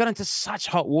she got into such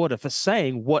hot water for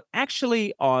saying what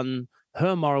actually on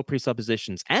her moral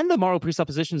presuppositions and the moral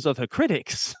presuppositions of her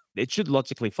critics, it should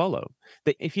logically follow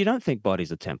that if you don't think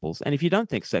bodies are temples and if you don't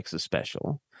think sex is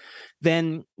special,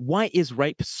 then why is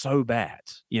rape so bad?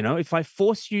 You know, if I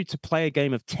force you to play a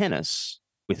game of tennis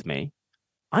with me,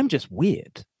 I'm just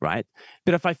weird, right?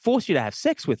 But if I force you to have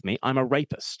sex with me, I'm a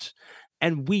rapist.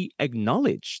 And we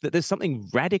acknowledge that there's something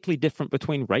radically different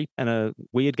between rape and a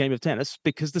weird game of tennis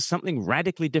because there's something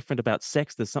radically different about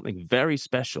sex. There's something very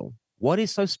special. What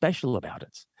is so special about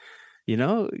it? You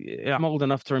know, I'm old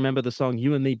enough to remember the song,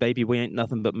 You and Me, Baby, We Ain't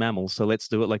Nothing But Mammals, so let's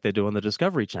do it like they do on the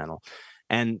Discovery Channel.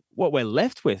 And what we're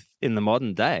left with in the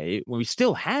modern day, when we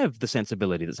still have the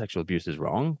sensibility that sexual abuse is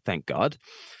wrong, thank God,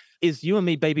 is you and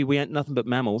me, baby, we ain't nothing but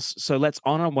mammals, so let's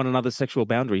honor one another's sexual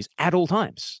boundaries at all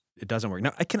times. It doesn't work.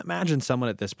 Now, I can imagine someone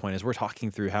at this point, as we're talking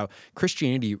through how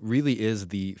Christianity really is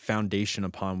the foundation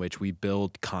upon which we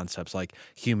build concepts like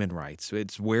human rights.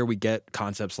 It's where we get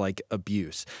concepts like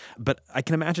abuse. But I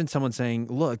can imagine someone saying,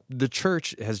 look, the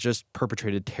church has just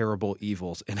perpetrated terrible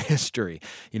evils in history.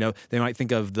 You know, they might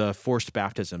think of the forced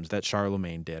baptisms that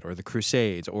Charlemagne did, or the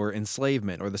Crusades, or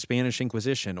enslavement, or the Spanish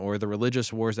Inquisition, or the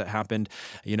religious wars that happened,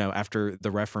 you know, after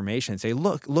the Reformation. Say,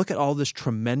 look at all this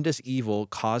tremendous evil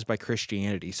caused by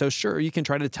Christianity. So sure, you can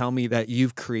try to tell me that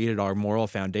you've created our moral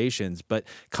foundations, but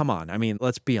come on. I mean,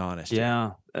 let's be honest.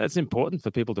 Yeah, it's important for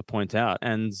people to point out.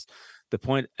 And the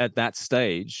point at that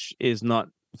stage is not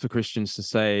for Christians to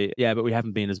say, yeah, but we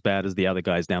haven't been as bad as the other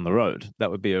guys down the road. That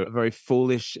would be a very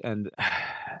foolish and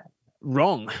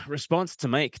wrong response to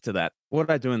make to that.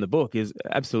 What I do in the book is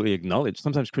absolutely acknowledge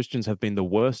sometimes Christians have been the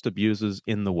worst abusers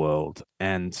in the world.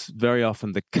 And very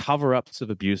often the cover-ups of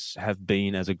abuse have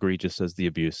been as egregious as the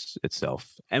abuse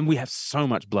itself. And we have so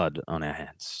much blood on our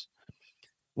hands.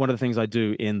 One of the things I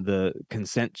do in the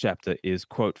consent chapter is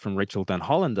quote from Rachel Den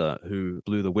Hollander, who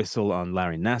blew the whistle on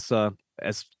Larry Nassar.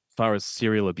 As far as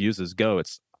serial abusers go,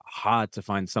 it's hard to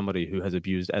find somebody who has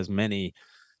abused as many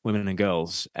women and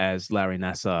girls as Larry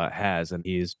Nassar has, and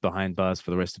he is behind bars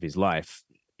for the rest of his life.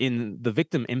 In the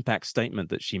victim impact statement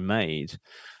that she made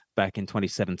back in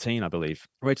 2017, I believe,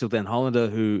 Rachel Den Hollander,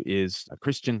 who is a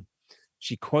Christian,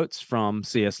 she quotes from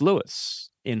C.S. Lewis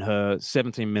in her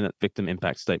 17-minute victim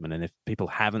impact statement. And if people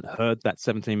haven't heard that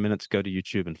 17 minutes, go to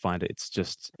YouTube and find it.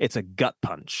 It's a gut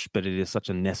punch, but it is such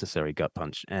a necessary gut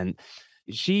punch. And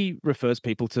she refers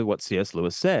people to what C.S.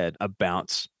 Lewis said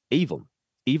about evil.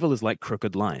 Evil is like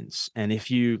crooked lines. And if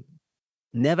you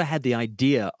never had the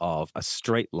idea of a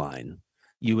straight line,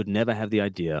 you would never have the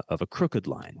idea of a crooked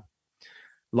line.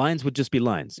 Lines would just be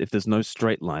lines if there's no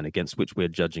straight line against which we're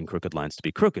judging crooked lines to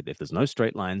be crooked. If there's no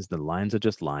straight lines, then lines are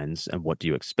just lines, and what do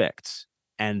you expect?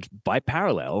 And by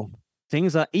parallel,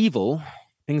 things are evil,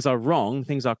 things are wrong,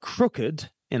 things are crooked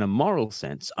in a moral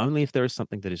sense, only if there is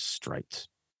something that is straight.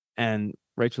 And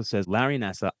Rachel says, Larry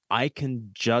Nassar, I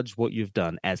can judge what you've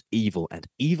done as evil, and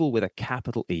evil with a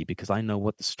capital E, because I know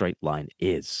what the straight line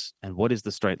is. And what is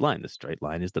the straight line? The straight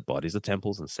line is that bodies are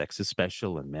temples and sex is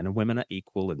special and men and women are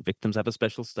equal and victims have a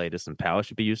special status and power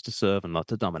should be used to serve and not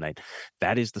to dominate.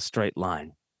 That is the straight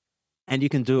line. And you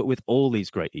can do it with all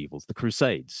these great evils, the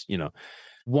Crusades,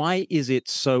 Why is it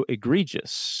so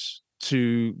egregious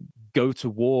to go to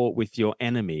war with your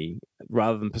enemy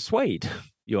rather than persuade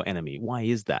your enemy? Why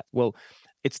is that? Well,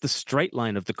 it's the straight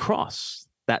line of the cross,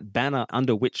 that banner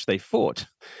under which they fought,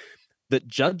 that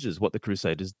judges what the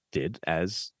Crusaders did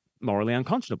as morally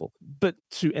unconscionable. But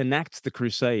to enact the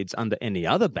Crusades under any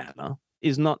other banner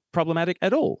is not problematic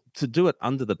at all. To do it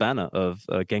under the banner of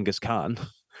Genghis Khan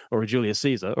or a Julius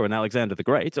Caesar or an Alexander the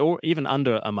Great, or even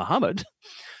under a Muhammad,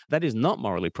 that is not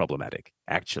morally problematic,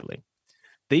 actually.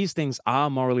 These things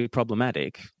are morally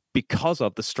problematic because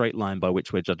of the straight line by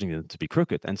which we're judging them to be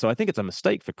crooked. And so I think it's a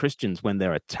mistake for Christians when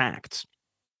they're attacked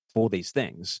for these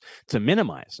things to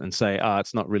minimize and say,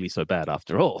 it's not really so bad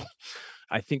after all.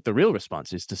 I think the real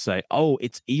response is to say,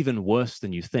 it's even worse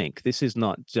than you think. This is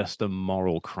not just a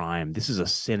moral crime. This is a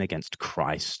sin against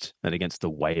Christ and against the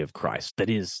way of Christ that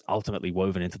is ultimately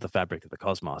woven into the fabric of the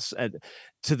cosmos. And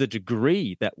to the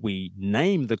degree that we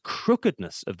name the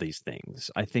crookedness of these things,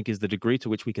 I think is the degree to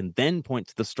which we can then point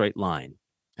to the straight line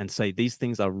and say these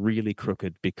things are really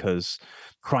crooked because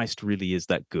Christ really is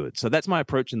that good. So that's my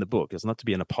approach in the book. It's not to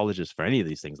be an apologist for any of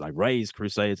these things. I raise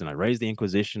Crusades and I raise the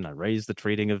Inquisition, I raise the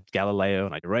treating of Galileo,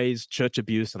 and I raise church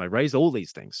abuse, and I raise all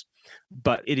these things.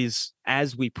 But it is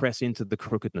as we press into the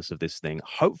crookedness of this thing,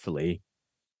 hopefully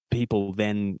people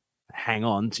then hang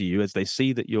on to you as they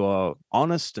see that you are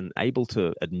honest and able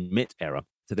to admit error,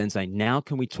 to then say, now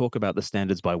can we talk about the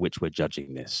standards by which we're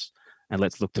judging this? And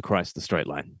let's look to Christ, the straight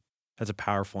line. That's a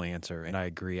powerful answer, and I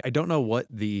agree. I don't know what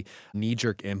the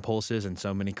knee-jerk impulse is in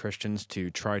so many Christians to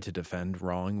try to defend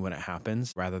wrong when it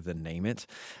happens rather than name it,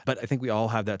 but I think we all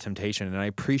have that temptation, and I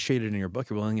appreciate it in your book,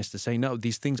 your willingness to say, no,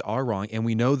 these things are wrong, and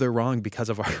we know they're wrong because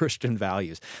of our Christian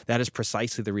values. That is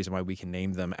precisely the reason why we can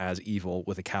name them as evil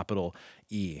with a capital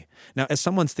E. Now, as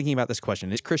someone's thinking about this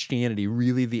question, is Christianity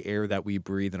really the air that we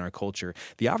breathe in our culture?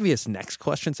 The obvious next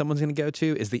question someone's going to go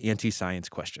to is the anti-science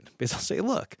question, because they'll say,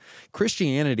 look,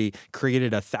 Christianity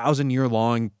created a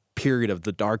 1,000-year-long period of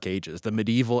the Dark Ages, the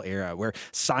medieval era, where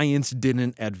science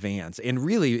didn't advance. And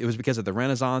really, it was because of the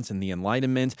Renaissance and the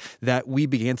Enlightenment that we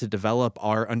began to develop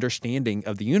our understanding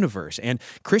of the universe. And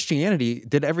Christianity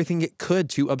did everything it could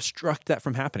to obstruct that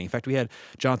from happening. In fact, we had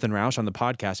Jonathan Rauch on the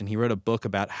podcast, and he wrote a book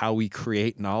about how we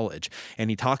create knowledge. And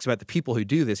he talks about the people who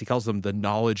do this. He calls them the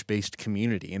knowledge-based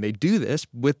community. And they do this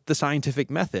with the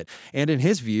scientific method. And in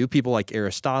his view, people like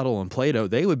Aristotle and Plato,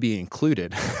 they would be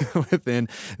included within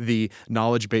the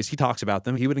knowledge-based. He talks about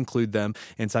them. He would include them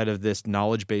inside of this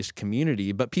knowledge-based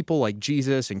community. But people like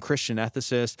Jesus and Christian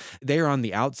ethicists, they are on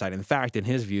the outside. In fact, in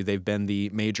his view, they've been the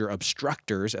major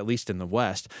obstructors, at least in the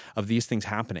West, of these things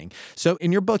happening. So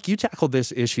in your book, you tackled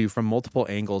this issue from multiple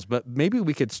angles, but maybe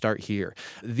we could start here.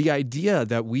 The idea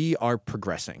that we are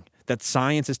progressing, that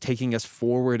science is taking us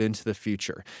forward into the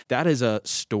future. That is a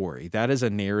story. That is a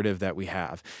narrative that we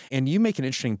have. And you make an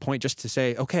interesting point just to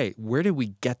say, okay, where did we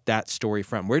get that story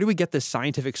from? Where do we get this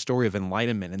scientific story of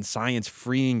enlightenment and science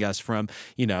freeing us from,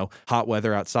 hot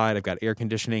weather outside? I've got air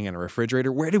conditioning and a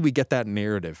refrigerator. Where did we get that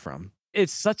narrative from?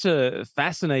 It's such a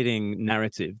fascinating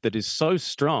narrative that is so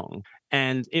strong,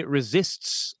 and it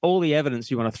resists all the evidence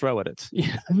you want to throw at it.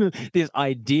 This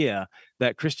idea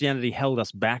that Christianity held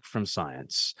us back from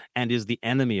science and is the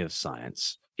enemy of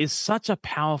science is such a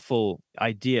powerful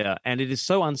idea, and it is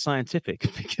so unscientific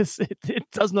because it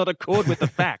does not accord with the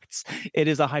facts. It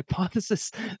is a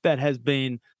hypothesis that has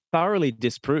been thoroughly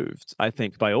disproved, I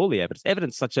think, by all the evidence.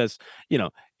 Evidence such as,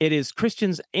 it is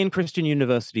Christians in Christian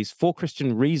universities for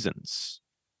Christian reasons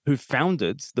who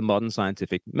founded the modern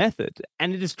scientific method.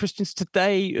 And it is Christians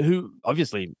today who,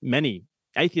 obviously, many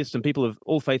atheists and people of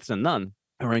all faiths and none,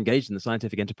 are engaged in the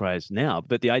scientific enterprise now.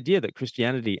 But the idea that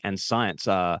Christianity and science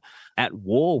are at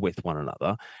war with one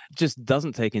another just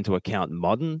doesn't take into account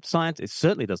modern science. It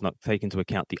certainly does not take into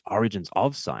account the origins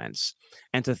of science.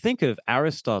 And to think of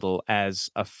Aristotle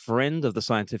as a friend of the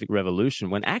scientific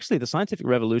revolution, when actually the scientific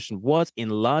revolution was in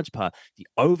large part the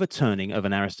overturning of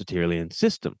an Aristotelian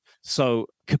system. So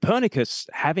Copernicus,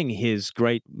 having his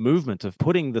great movement of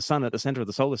putting the sun at the center of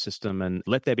the solar system and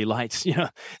let there be lights,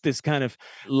 this kind of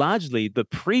largely the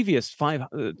previous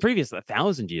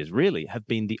 1,000 years really have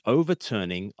been the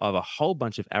overturning of a whole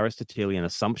bunch of Aristotelian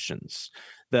assumptions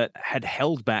that had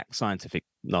held back scientific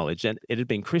knowledge. And it had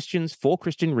been Christians for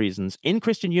Christian reasons in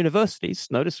Christian universities.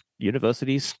 Notice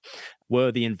universities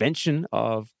were the invention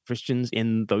of Christians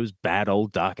in those bad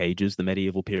old dark ages, the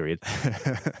medieval period.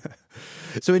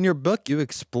 So in your book, you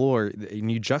explore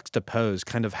and you juxtapose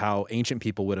kind of how ancient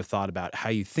people would have thought about how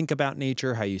you think about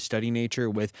nature, how you study nature,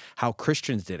 with how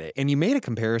Christians did it. And you made a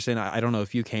comparison. I don't know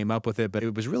if you came up with it, but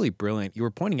it was really brilliant. You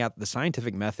were pointing out that the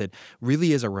scientific method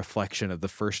really is a reflection of the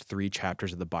first 3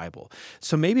 chapters of the Bible.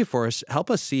 So maybe for us,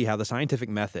 help us see how the scientific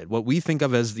method, what we think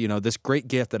of as, this great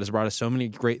gift that has brought us so many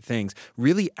great things,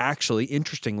 really actually,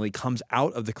 interestingly, comes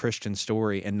out of the Christian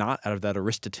story and not out of that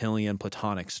Aristotelian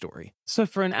Platonic story. So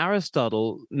for an Aristotle,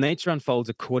 nature unfolds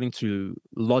according to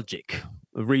logic,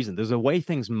 a reason. There's a way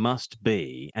things must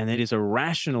be, and it is a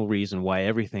rational reason why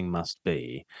everything must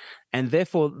be. And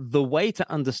therefore, the way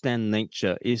to understand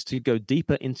nature is to go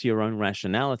deeper into your own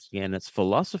rationality, and it's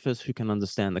philosophers who can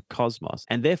understand the cosmos.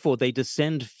 And therefore, they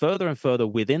descend further and further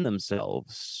within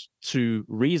themselves to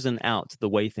reason out the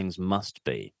way things must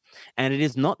be. And it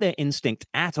is not their instinct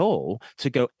at all to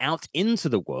go out into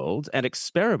the world and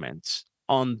experiment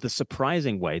on the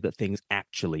surprising way that things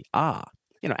actually are.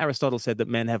 Aristotle said that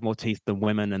men have more teeth than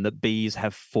women, and that bees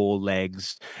have 4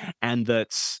 legs, and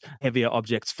that heavier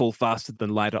objects fall faster than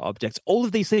lighter objects. All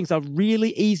of these things are really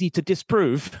easy to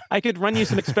disprove. I could run you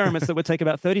some experiments that would take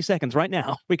about 30 seconds right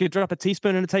now. We could drop a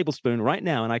teaspoon and a tablespoon right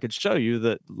now, and I could show you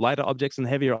that lighter objects and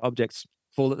heavier objects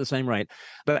fall at the same rate.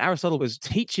 But Aristotle was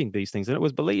teaching these things, and it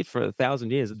was believed for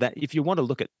 1,000 years that if you want to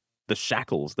look at the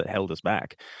shackles that held us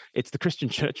back, it's the Christian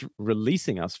church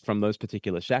releasing us from those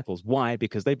particular shackles. Why?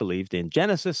 Because they believed in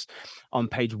Genesis. On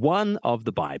page 1 of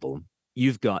the Bible,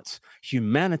 you've got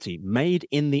humanity made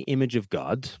in the image of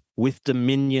God with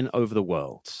dominion over the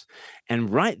world. And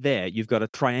right there, you've got a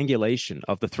triangulation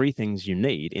of the 3 things you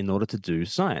need in order to do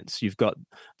science. You've got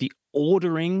the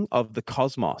ordering of the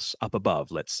cosmos up above,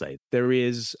 let's say. There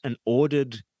is an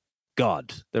ordered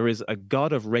God. There is a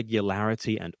God of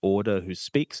regularity and order who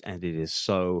speaks, and it is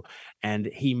so. And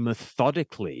he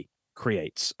methodically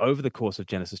creates over the course of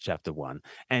Genesis chapter 1.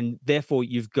 And therefore,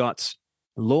 you've got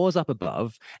laws up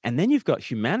above, and then you've got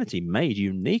humanity made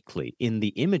uniquely in the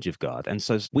image of God. And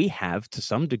so we have, to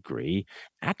some degree,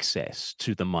 access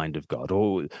to the mind of God,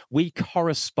 or we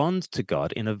correspond to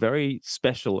God in a very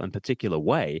special and particular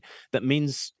way. That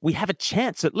means we have a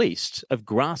chance, at least, of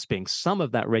grasping some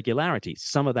of that regularity,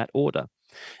 some of that order.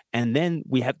 And then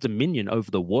we have dominion over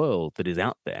the world that is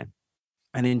out there.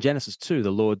 And in Genesis 2, the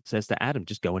Lord says to Adam,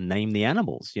 just go and name the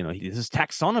animals. This is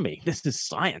taxonomy. This is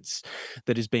science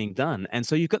that is being done. And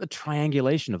so you've got the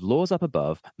triangulation of laws up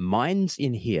above, minds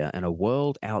in here, and a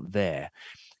world out there.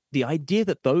 The idea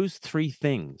that those 3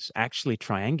 things actually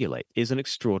triangulate is an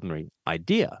extraordinary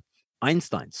idea.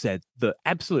 Einstein said the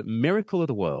absolute miracle of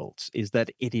the world is that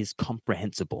it is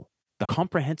comprehensible. The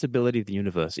comprehensibility of the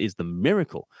universe is the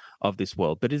miracle of this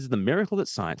world, but it is the miracle that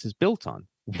science is built on.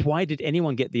 Why did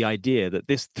anyone get the idea that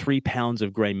this 3 pounds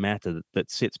of gray matter that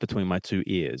sits between my 2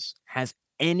 ears has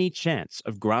any chance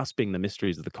of grasping the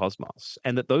mysteries of the cosmos,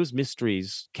 and that those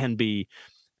mysteries can be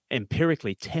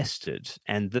empirically tested,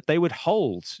 and that they would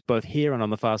hold both here and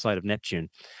on the far side of Neptune?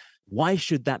 Why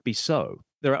should that be so?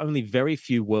 There are only very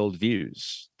few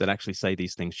worldviews that actually say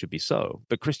these things should be so,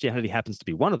 but Christianity happens to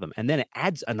be one of them. And then it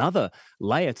adds another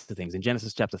layer to things. In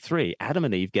Genesis chapter 3, Adam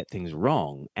and Eve get things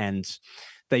wrong, and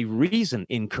they reason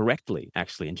incorrectly,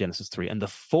 actually, in Genesis 3. And the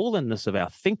fallenness of our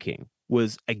thinking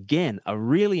was, again, a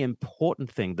really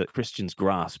important thing that Christians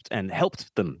grasped and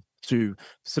helped them to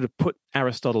sort of put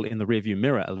Aristotle in the rearview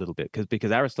mirror a little bit,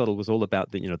 because Aristotle was all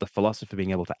about the philosopher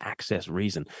being able to access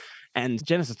reason. And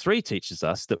Genesis 3 teaches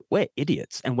us that we're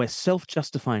idiots and we're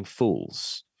self-justifying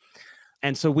fools.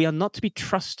 And so we are not to be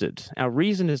trusted. Our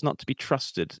reason is not to be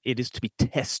trusted. It is to be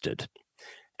tested.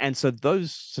 And so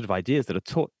those sort of ideas that are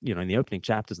taught, in the opening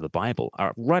chapters of the Bible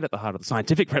are right at the heart of the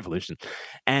scientific revolution.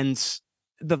 And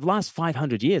the last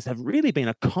 500 years have really been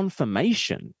a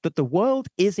confirmation that the world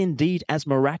is indeed as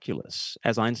miraculous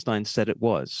as Einstein said it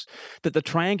was, that the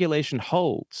triangulation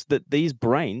holds, that these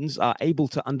brains are able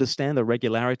to understand the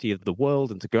regularity of the world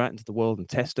and to go out into the world and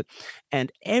test it.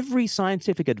 And every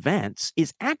scientific advance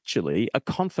is actually a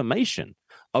confirmation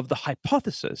of the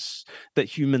hypothesis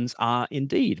that humans are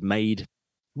indeed made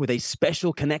with a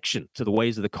special connection to the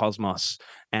ways of the cosmos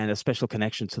and a special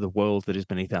connection to the world that is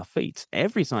beneath our feet.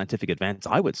 Every scientific advance,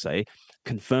 I would say,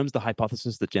 confirms the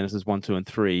hypothesis that Genesis 1, 2, and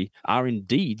 3 are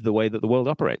indeed the way that the world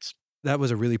operates. That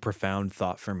was a really profound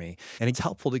thought for me. And it's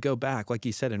helpful to go back, like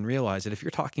you said, and realize that if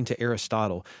you're talking to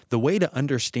Aristotle, the way to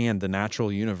understand the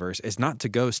natural universe is not to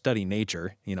go study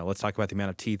nature. Let's talk about the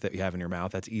amount of teeth that you have in your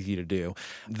mouth. That's easy to do.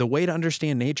 The way to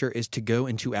understand nature is to go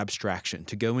into abstraction,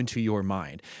 to go into your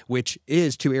mind, which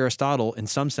is, to Aristotle, in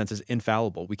some senses,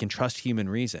 infallible. We can trust human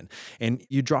reason. And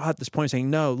you draw out this point saying,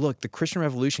 no, look, the Christian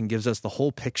Revolution gives us the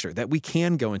whole picture, that we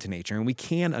can go into nature and we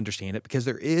can understand it because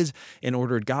there is an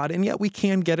ordered God, and yet we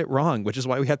can get it wrong, which is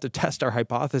why we have to test our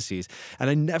hypotheses. And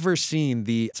I've never seen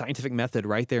the scientific method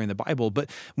right there in the Bible. But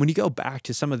when you go back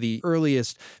to some of the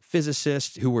earliest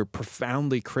physicists who were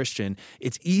profoundly Christian,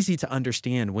 it's easy to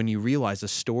understand when you realize the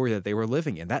story that they were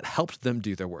living in. That helped them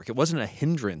do their work. It wasn't a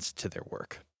hindrance to their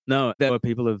work. No, they were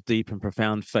people of deep and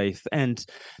profound faith. And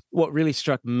what really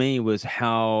struck me was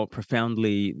how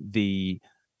profoundly the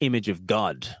image of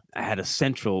God had a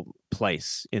central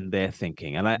place in their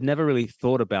thinking. And I'd never really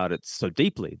thought about it so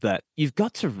deeply, that you've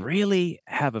got to really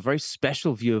have a very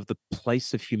special view of the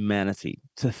place of humanity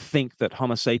to think that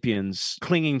Homo sapiens,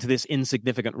 clinging to this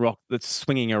insignificant rock that's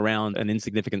swinging around an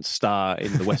insignificant star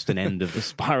in the western end of the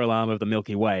spiral arm of the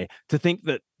Milky Way, to think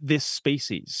that this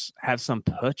species have some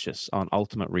purchase on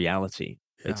ultimate reality.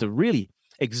 Yeah. It's a really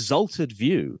exalted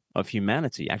view of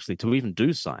humanity, actually, to even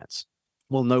do science.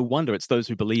 Well, no wonder it's those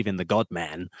who believe in the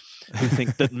God-man who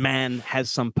think that man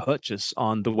has some purchase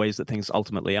on the ways that things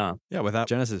ultimately are. Yeah, without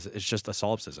Genesis, it's just a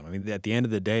solipsism. I mean, at the end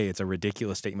of the day, it's a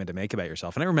ridiculous statement to make about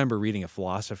yourself. And I remember reading a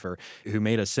philosopher who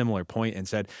made a similar point and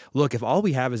said, look, if all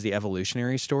we have is the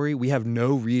evolutionary story, we have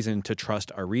no reason to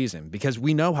trust our reason because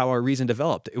we know how our reason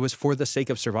developed. It was for the sake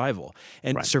of survival.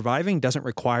 And surviving doesn't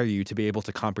require you to be able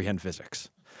to comprehend physics.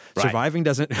 Right. Surviving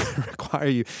doesn't require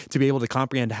you to be able to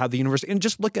comprehend how the universe, and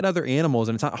just look at other animals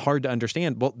and it's not hard to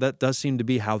understand. Well, that does seem to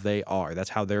be how they are. That's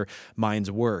how their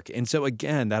minds work. And so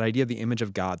again, that idea of the image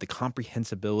of God, the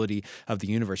comprehensibility of the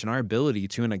universe, and our ability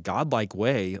to, in a godlike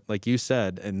way, like you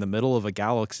said, in the middle of a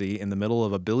galaxy, in the middle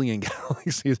of a billion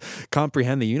galaxies,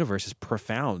 comprehend the universe is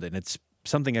profound. And it's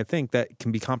something I think that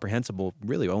can be comprehensible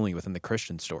really only within the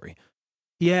Christian story.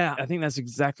 Yeah, I think that's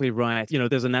exactly right.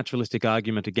 There's a naturalistic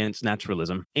argument against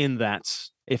naturalism in that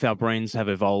if our brains have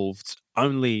evolved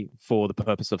only for the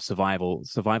purpose of survival,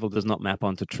 survival does not map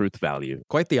onto truth value.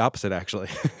 Quite the opposite, actually.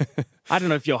 I don't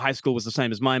know if your high school was the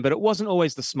same as mine, but it wasn't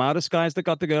always the smartest guys that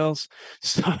got the girls.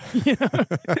 So,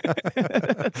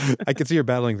 I can see you're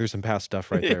battling through some past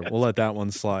stuff right there. Yeah. We'll let that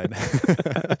one slide.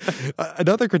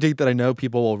 Another critique that I know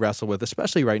people will wrestle with,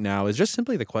 especially right now, is just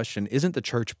simply the question, isn't the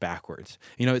church backwards?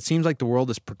 It seems like the world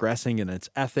is progressing in its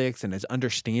ethics and its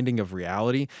understanding of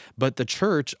reality, but the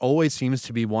church always seems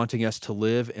to be wanting us to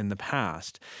live in the past.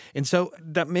 And so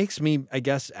that makes me, I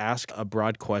guess, ask a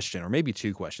broad question, or maybe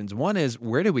two questions. One is,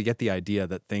 where did we get the idea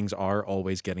that things are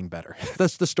always getting better?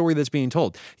 That's the story that's being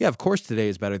told. Yeah, of course today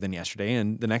is better than yesterday,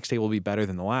 and the next day will be better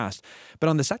than the last. But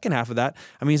on the second half of that,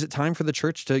 is it time for the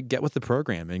church to get with the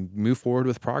program and move forward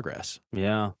with progress?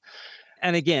 Yeah.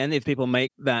 And again, if people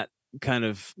make that kind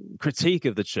of critique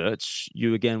of the church,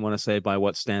 you again want to say, by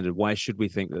what standard? Why should we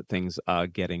think that things are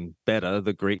getting better?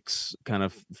 The Greeks kind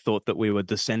of thought that we were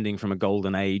descending from a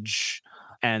golden age,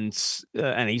 and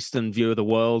an Eastern view of the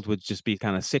world would just be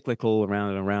kind of cyclical, around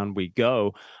and around we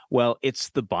go. Well, it's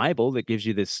the Bible that gives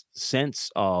you this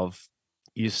sense of,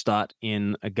 you start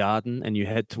in a garden and you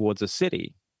head towards a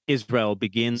city. Israel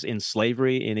begins in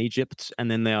slavery in Egypt, and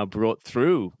then they are brought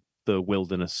through the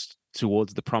wilderness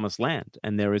towards the promised land.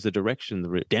 And there is a direction. The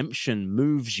redemption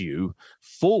moves you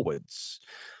forwards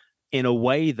in a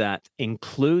way that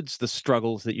includes the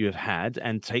struggles that you have had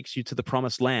and takes you to the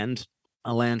promised land,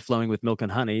 a land flowing with milk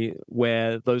and honey,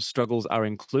 where those struggles are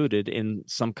included in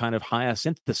some kind of higher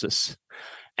synthesis.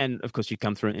 And of course, you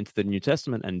come through into the New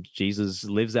Testament, and Jesus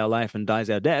lives our life and dies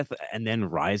our death, and then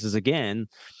rises again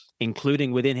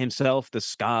including within himself the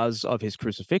scars of his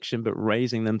crucifixion, but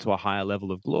raising them to a higher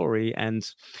level of glory. And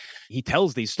he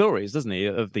tells these stories, doesn't he,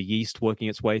 of the yeast working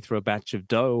its way through a batch of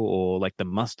dough, or like the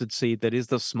mustard seed that is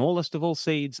the smallest of all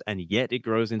seeds, and yet it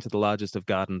grows into the largest of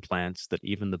garden plants that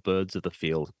even the birds of the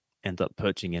field end up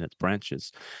perching in its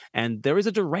branches. And there is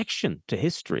a direction to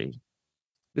history.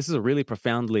 This is a really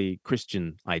profoundly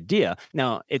Christian idea.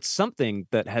 Now, it's something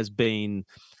that has been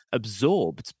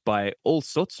absorbed by all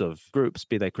sorts of groups,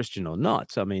 be they Christian or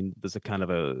not. I mean, there's a kind of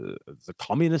there's a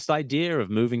communist idea of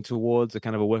moving towards a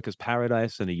kind of a workers'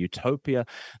 paradise and a utopia.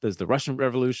 There's the Russian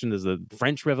Revolution, there's the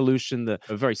French Revolution, the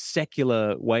very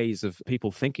secular ways of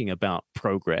people thinking about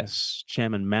progress.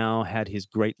 Chairman Mao had his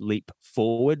great leap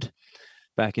forward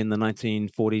back in the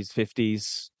 1940s,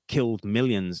 50s, killed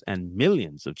millions and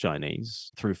millions of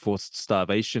Chinese through forced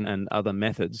starvation and other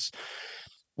methods,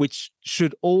 which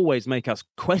should always make us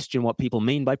question what people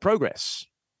mean by progress.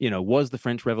 You know, was the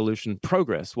French Revolution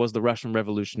progress? Was the Russian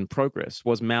Revolution progress?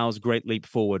 Was Mao's Great Leap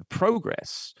Forward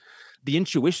progress? The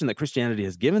intuition that Christianity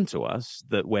has given to us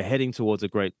that we're heading towards a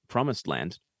great promised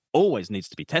land always needs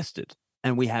to be tested.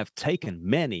 And we have taken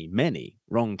many, many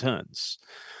wrong turns.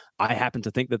 I happen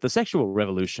to think that the sexual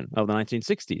revolution of the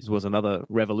 1960s was another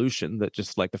revolution that,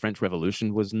 just like the French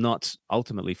Revolution, was not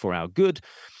ultimately for our good.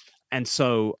 And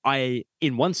so I,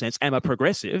 in one sense, am a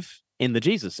progressive in the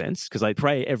Jesus sense, because I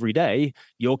pray every day,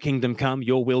 your kingdom come,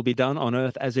 your will be done on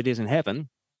earth as it is in heaven.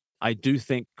 I do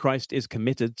think Christ is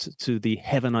committed to the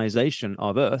heavenization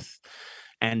of earth,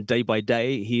 and day by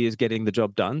day, he is getting the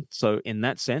job done. So in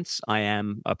that sense, I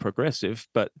am a progressive,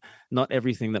 but not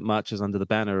everything that marches under the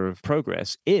banner of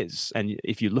progress is. And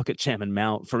if you look at Chairman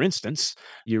Mao, for instance,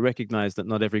 you recognize that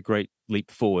not every great leap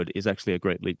forward is actually a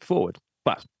great leap forward.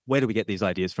 But where do we get these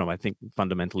ideas from? I think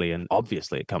fundamentally and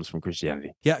obviously it comes from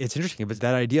Christianity. Yeah, it's interesting, but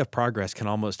that idea of progress can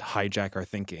almost hijack our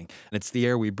thinking. And it's the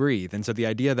air we breathe. And so the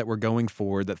idea that we're going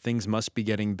forward, that things must be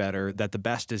getting better, that the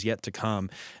best is yet to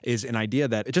come, is an idea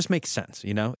that it just makes sense,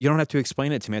 you know? You don't have to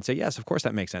explain it to me. I'd say, yes, of course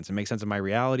that makes sense. It makes sense in my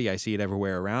reality. I see it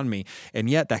everywhere around me. And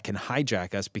yet that can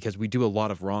hijack us because we do a lot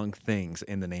of wrong things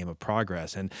in the name of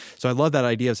progress. And so I love that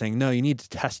idea of saying, no, you need to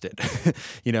test it.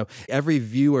 You know, every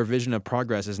view or vision of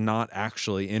progress is not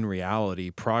actually in reality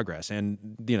progress. And,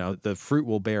 you know, the fruit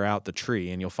will bear out the tree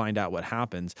and you'll find out what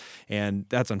happens. And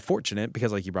that's unfortunate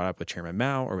because, like you brought up with Chairman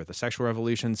Mao or with the sexual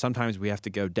revolution, sometimes we have to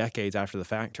go decades after the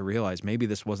fact to realize maybe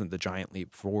this wasn't the giant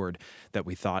leap forward that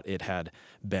we thought it had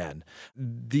been.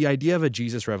 The idea of a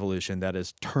Jesus revolution that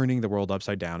is turning the world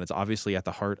upside down is obviously at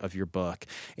the heart of your book.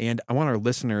 And I want our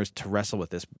listeners to wrestle with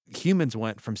this. Humans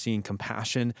went from seeing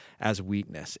compassion as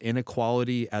weakness,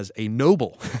 inequality as a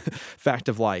noble fact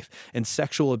of life, and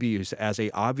sexual abuse as a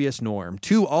obvious norm,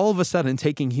 to all of a sudden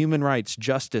taking human rights,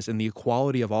 justice, and the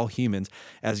equality of all humans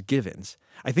as givens.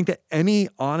 I think that any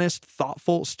honest,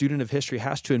 thoughtful student of history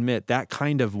has to admit that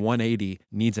kind of 180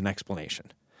 needs an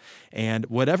explanation. And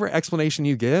whatever explanation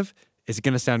you give is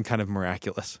going to sound kind of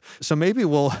miraculous. So maybe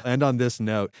we'll end on this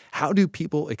note. How do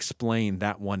people explain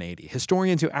that 180?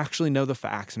 Historians who actually know the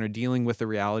facts and are dealing with the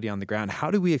reality on the ground, how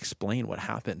do we explain what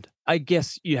happened? I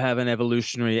guess you have an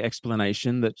evolutionary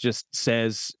explanation that just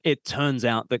says it turns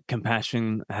out that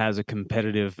compassion has a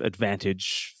competitive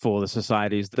advantage for the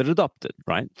societies that adopt it,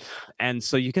 right? And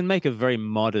so you can make a very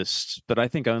modest, but I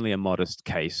think only a modest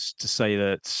case to say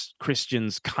that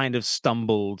Christians kind of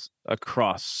stumbled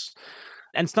across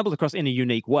in a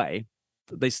unique way.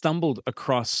 They stumbled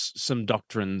across some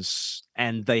doctrines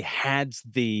and they had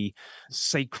the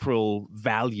sacral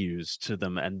values to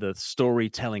them and the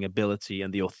storytelling ability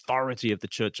and the authority of the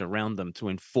church around them to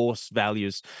enforce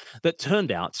values that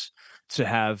turned out to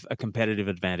have a competitive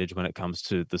advantage when it comes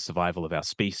to the survival of our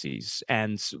species.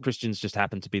 And Christians just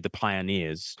happen to be the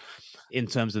pioneers in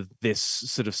terms of this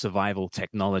sort of survival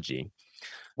technology.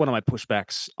 One of my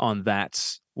pushbacks on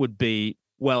that would be,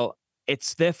 well,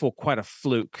 it's therefore quite a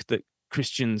fluke that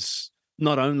Christians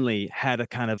not only had a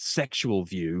kind of sexual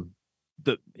view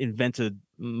that invented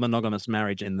monogamous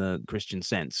marriage in the Christian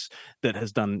sense that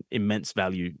has done immense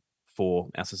value for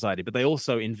our society, but they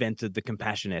also invented the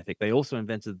compassion ethic. They also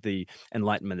invented the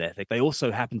Enlightenment ethic. They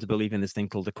also happen to believe in this thing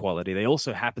called equality. They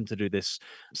also happen to do this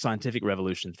scientific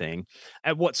revolution thing.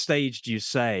 At what stage do you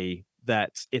say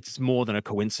that it's more than a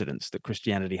coincidence that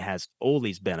Christianity has all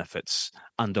these benefits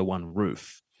under one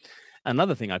roof?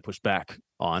 Another thing I push back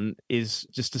on is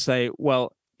just to say,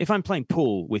 well, if I'm playing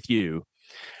pool with you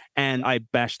and I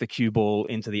bash the cue ball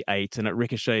into the 8 and it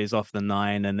ricochets off the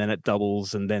 9 and then it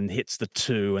doubles and then hits the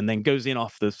 2 and then goes in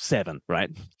off the 7, right?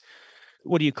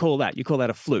 What do you call that? You call that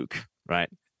a fluke, right?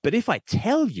 But if I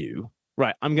tell you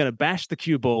right, I'm going to bash the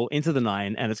cue ball into the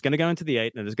 9, and it's going to go into the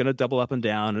 8, and it's going to double up and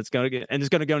down, and it's going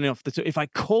to go off the 2. If I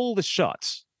call the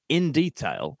shot in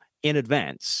detail in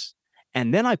advance,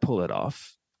 and then I pull it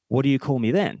off, what do you call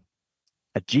me then?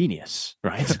 A genius,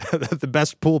 right? The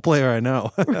best pool player I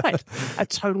know. Right, a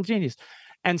total genius.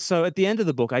 And so at the end of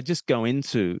the book, I just go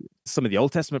into some of the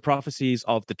Old Testament prophecies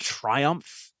of the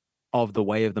triumph of the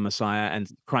way of the Messiah and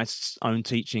Christ's own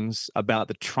teachings about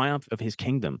the triumph of his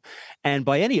kingdom. And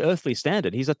by any earthly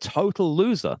standard, he's a total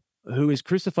loser who is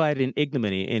crucified in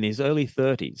ignominy in his early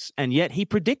 30s. And yet he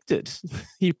predicted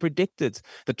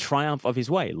the triumph of his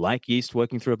way, like yeast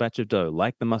working through a batch of dough,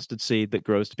 like the mustard seed that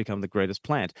grows to become the greatest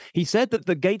plant. He said that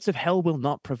the gates of hell will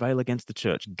not prevail against the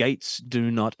church. Gates do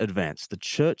not advance. The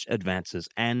church advances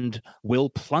and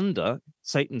will plunder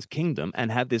Satan's kingdom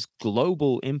and have this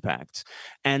global impact.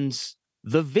 And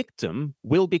the victim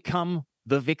will become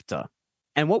the victor.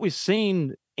 And what we've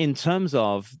seen in terms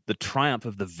of the triumph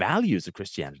of the values of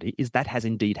Christianity is that has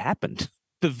indeed happened.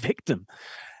 The victim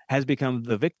has become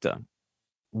the victor.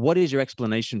 What is your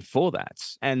explanation for that?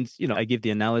 And, I give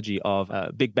the analogy of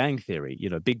Big Bang Theory.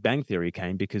 Big Bang Theory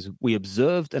came because we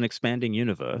observed an expanding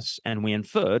universe and we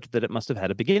inferred that it must have had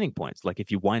a beginning point. Like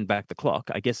if you wind back the clock,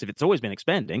 I guess if it's always been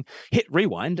expanding, hit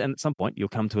rewind, and at some point you'll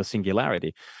come to a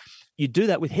singularity. You do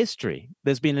that with history.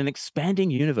 There's been an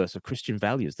expanding universe of Christian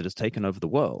values that has taken over the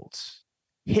world.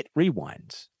 Hit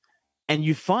rewind, and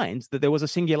you find that there was a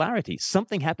singularity.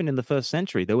 Something happened in the first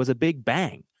century. There was a big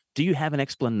bang. Do you have an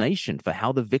explanation for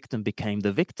how the victim became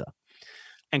the victor?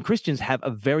 And Christians have a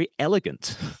very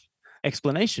elegant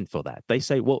explanation for that. They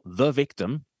say, well, the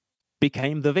victim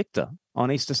became the victor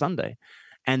on Easter Sunday.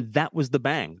 And that was the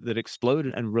bang that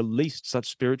exploded and released such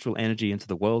spiritual energy into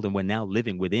the world. And we're now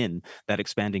living within that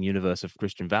expanding universe of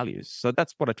Christian values. So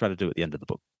that's what I try to do at the end of the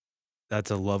book. That's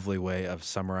a lovely way of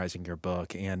summarizing your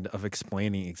book and of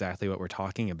explaining exactly what we're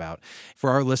talking about. For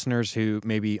our listeners who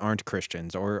maybe aren't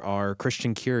Christians or are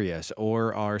Christian curious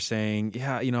or are saying,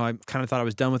 yeah, I kind of thought I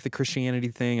was done with the Christianity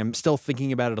thing. I'm still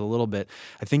thinking about it a little bit.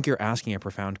 I think you're asking a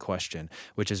profound question,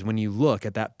 which is when you look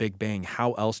at that big bang,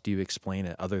 how else do you explain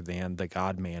it other than the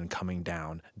God-man coming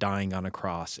down, dying on a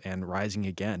cross and rising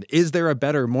again? Is there a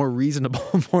better, more reasonable,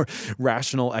 more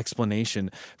rational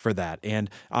explanation for that? And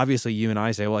obviously you and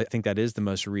I say, well, I think that is the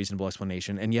most reasonable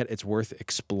explanation, and yet it's worth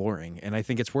exploring. And I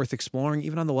think it's worth exploring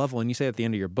even on the level, and you say at the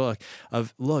end of your book,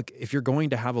 of look, if you're going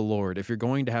to have a Lord, if you're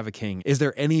going to have a king, is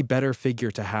there any better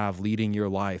figure to have leading your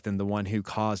life than the one who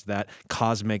caused that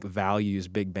cosmic values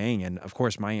big bang? And of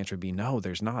course, my answer would be no,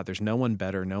 there's not. There's no one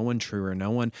better, no one truer,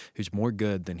 no one who's more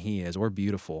good than he is or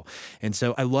beautiful. And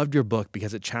so I loved your book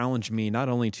because it challenged me not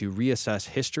only to reassess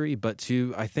history, but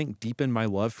to, I think, deepen my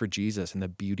love for Jesus and the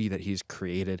beauty that he's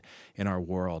created in our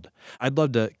world. I'd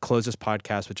love to close this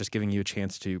podcast with just giving you a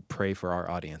chance to pray for our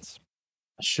audience.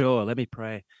 Sure, let me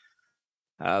pray.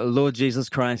 Lord Jesus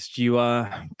Christ, you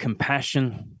are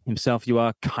compassion himself. You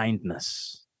are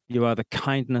kindness. You are the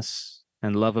kindness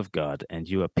and love of God, and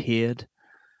you appeared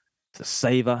to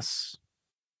save us.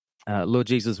 Lord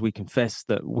Jesus, we confess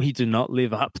that we do not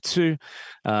live up to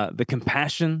the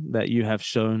compassion that you have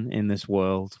shown in this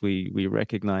world. We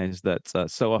recognize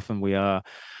that so often we are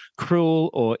cruel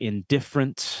or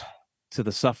indifferent to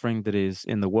the suffering that is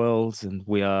in the world, and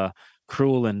we are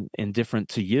cruel and indifferent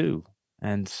to you,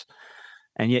 and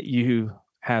yet you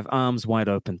have arms wide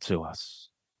open to us.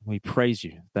 We praise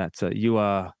you that you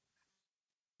are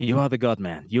the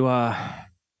God-man. You are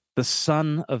the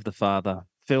Son of the Father,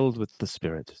 filled with the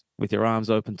Spirit, with your arms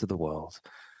open to the world,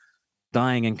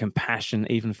 dying in compassion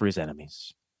even for his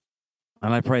enemies.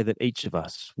 And I pray that each of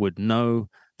us would know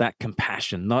that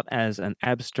compassion, not as an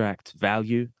abstract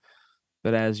value,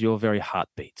 but as your very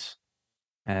heartbeat,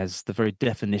 as the very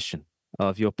definition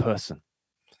of your person.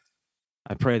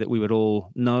 I pray that we would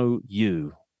all know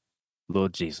you,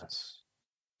 Lord Jesus,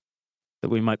 that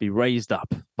we might be raised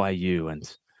up by you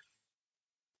and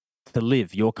to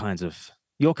live your kind of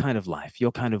life,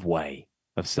 your kind of way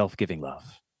of self-giving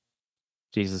love.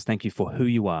 Jesus, thank you for who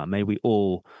you are. May we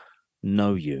all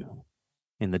know you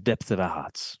in the depths of our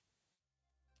hearts.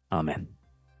 Amen.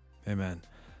 Amen.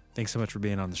 Thanks so much for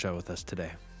being on the show with us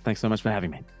today. Thanks so much for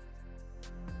having me.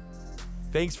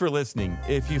 Thanks for listening.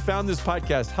 If you found this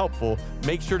podcast helpful,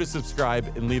 make sure to subscribe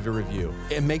and leave a review.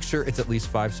 And make sure it's at least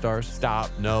 5 stars. Stop.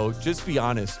 No, just be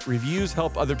honest. Reviews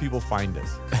help other people find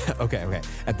us. Okay.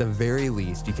 At the very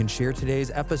least, you can share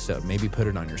today's episode. Maybe put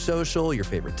it on your social, your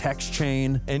favorite text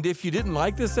chain. And if you didn't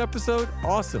like this episode,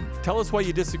 awesome. Tell us why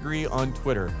you disagree on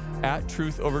Twitter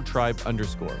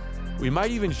 @TruthOverTribe_. We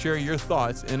might even share your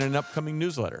thoughts in an upcoming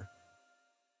newsletter.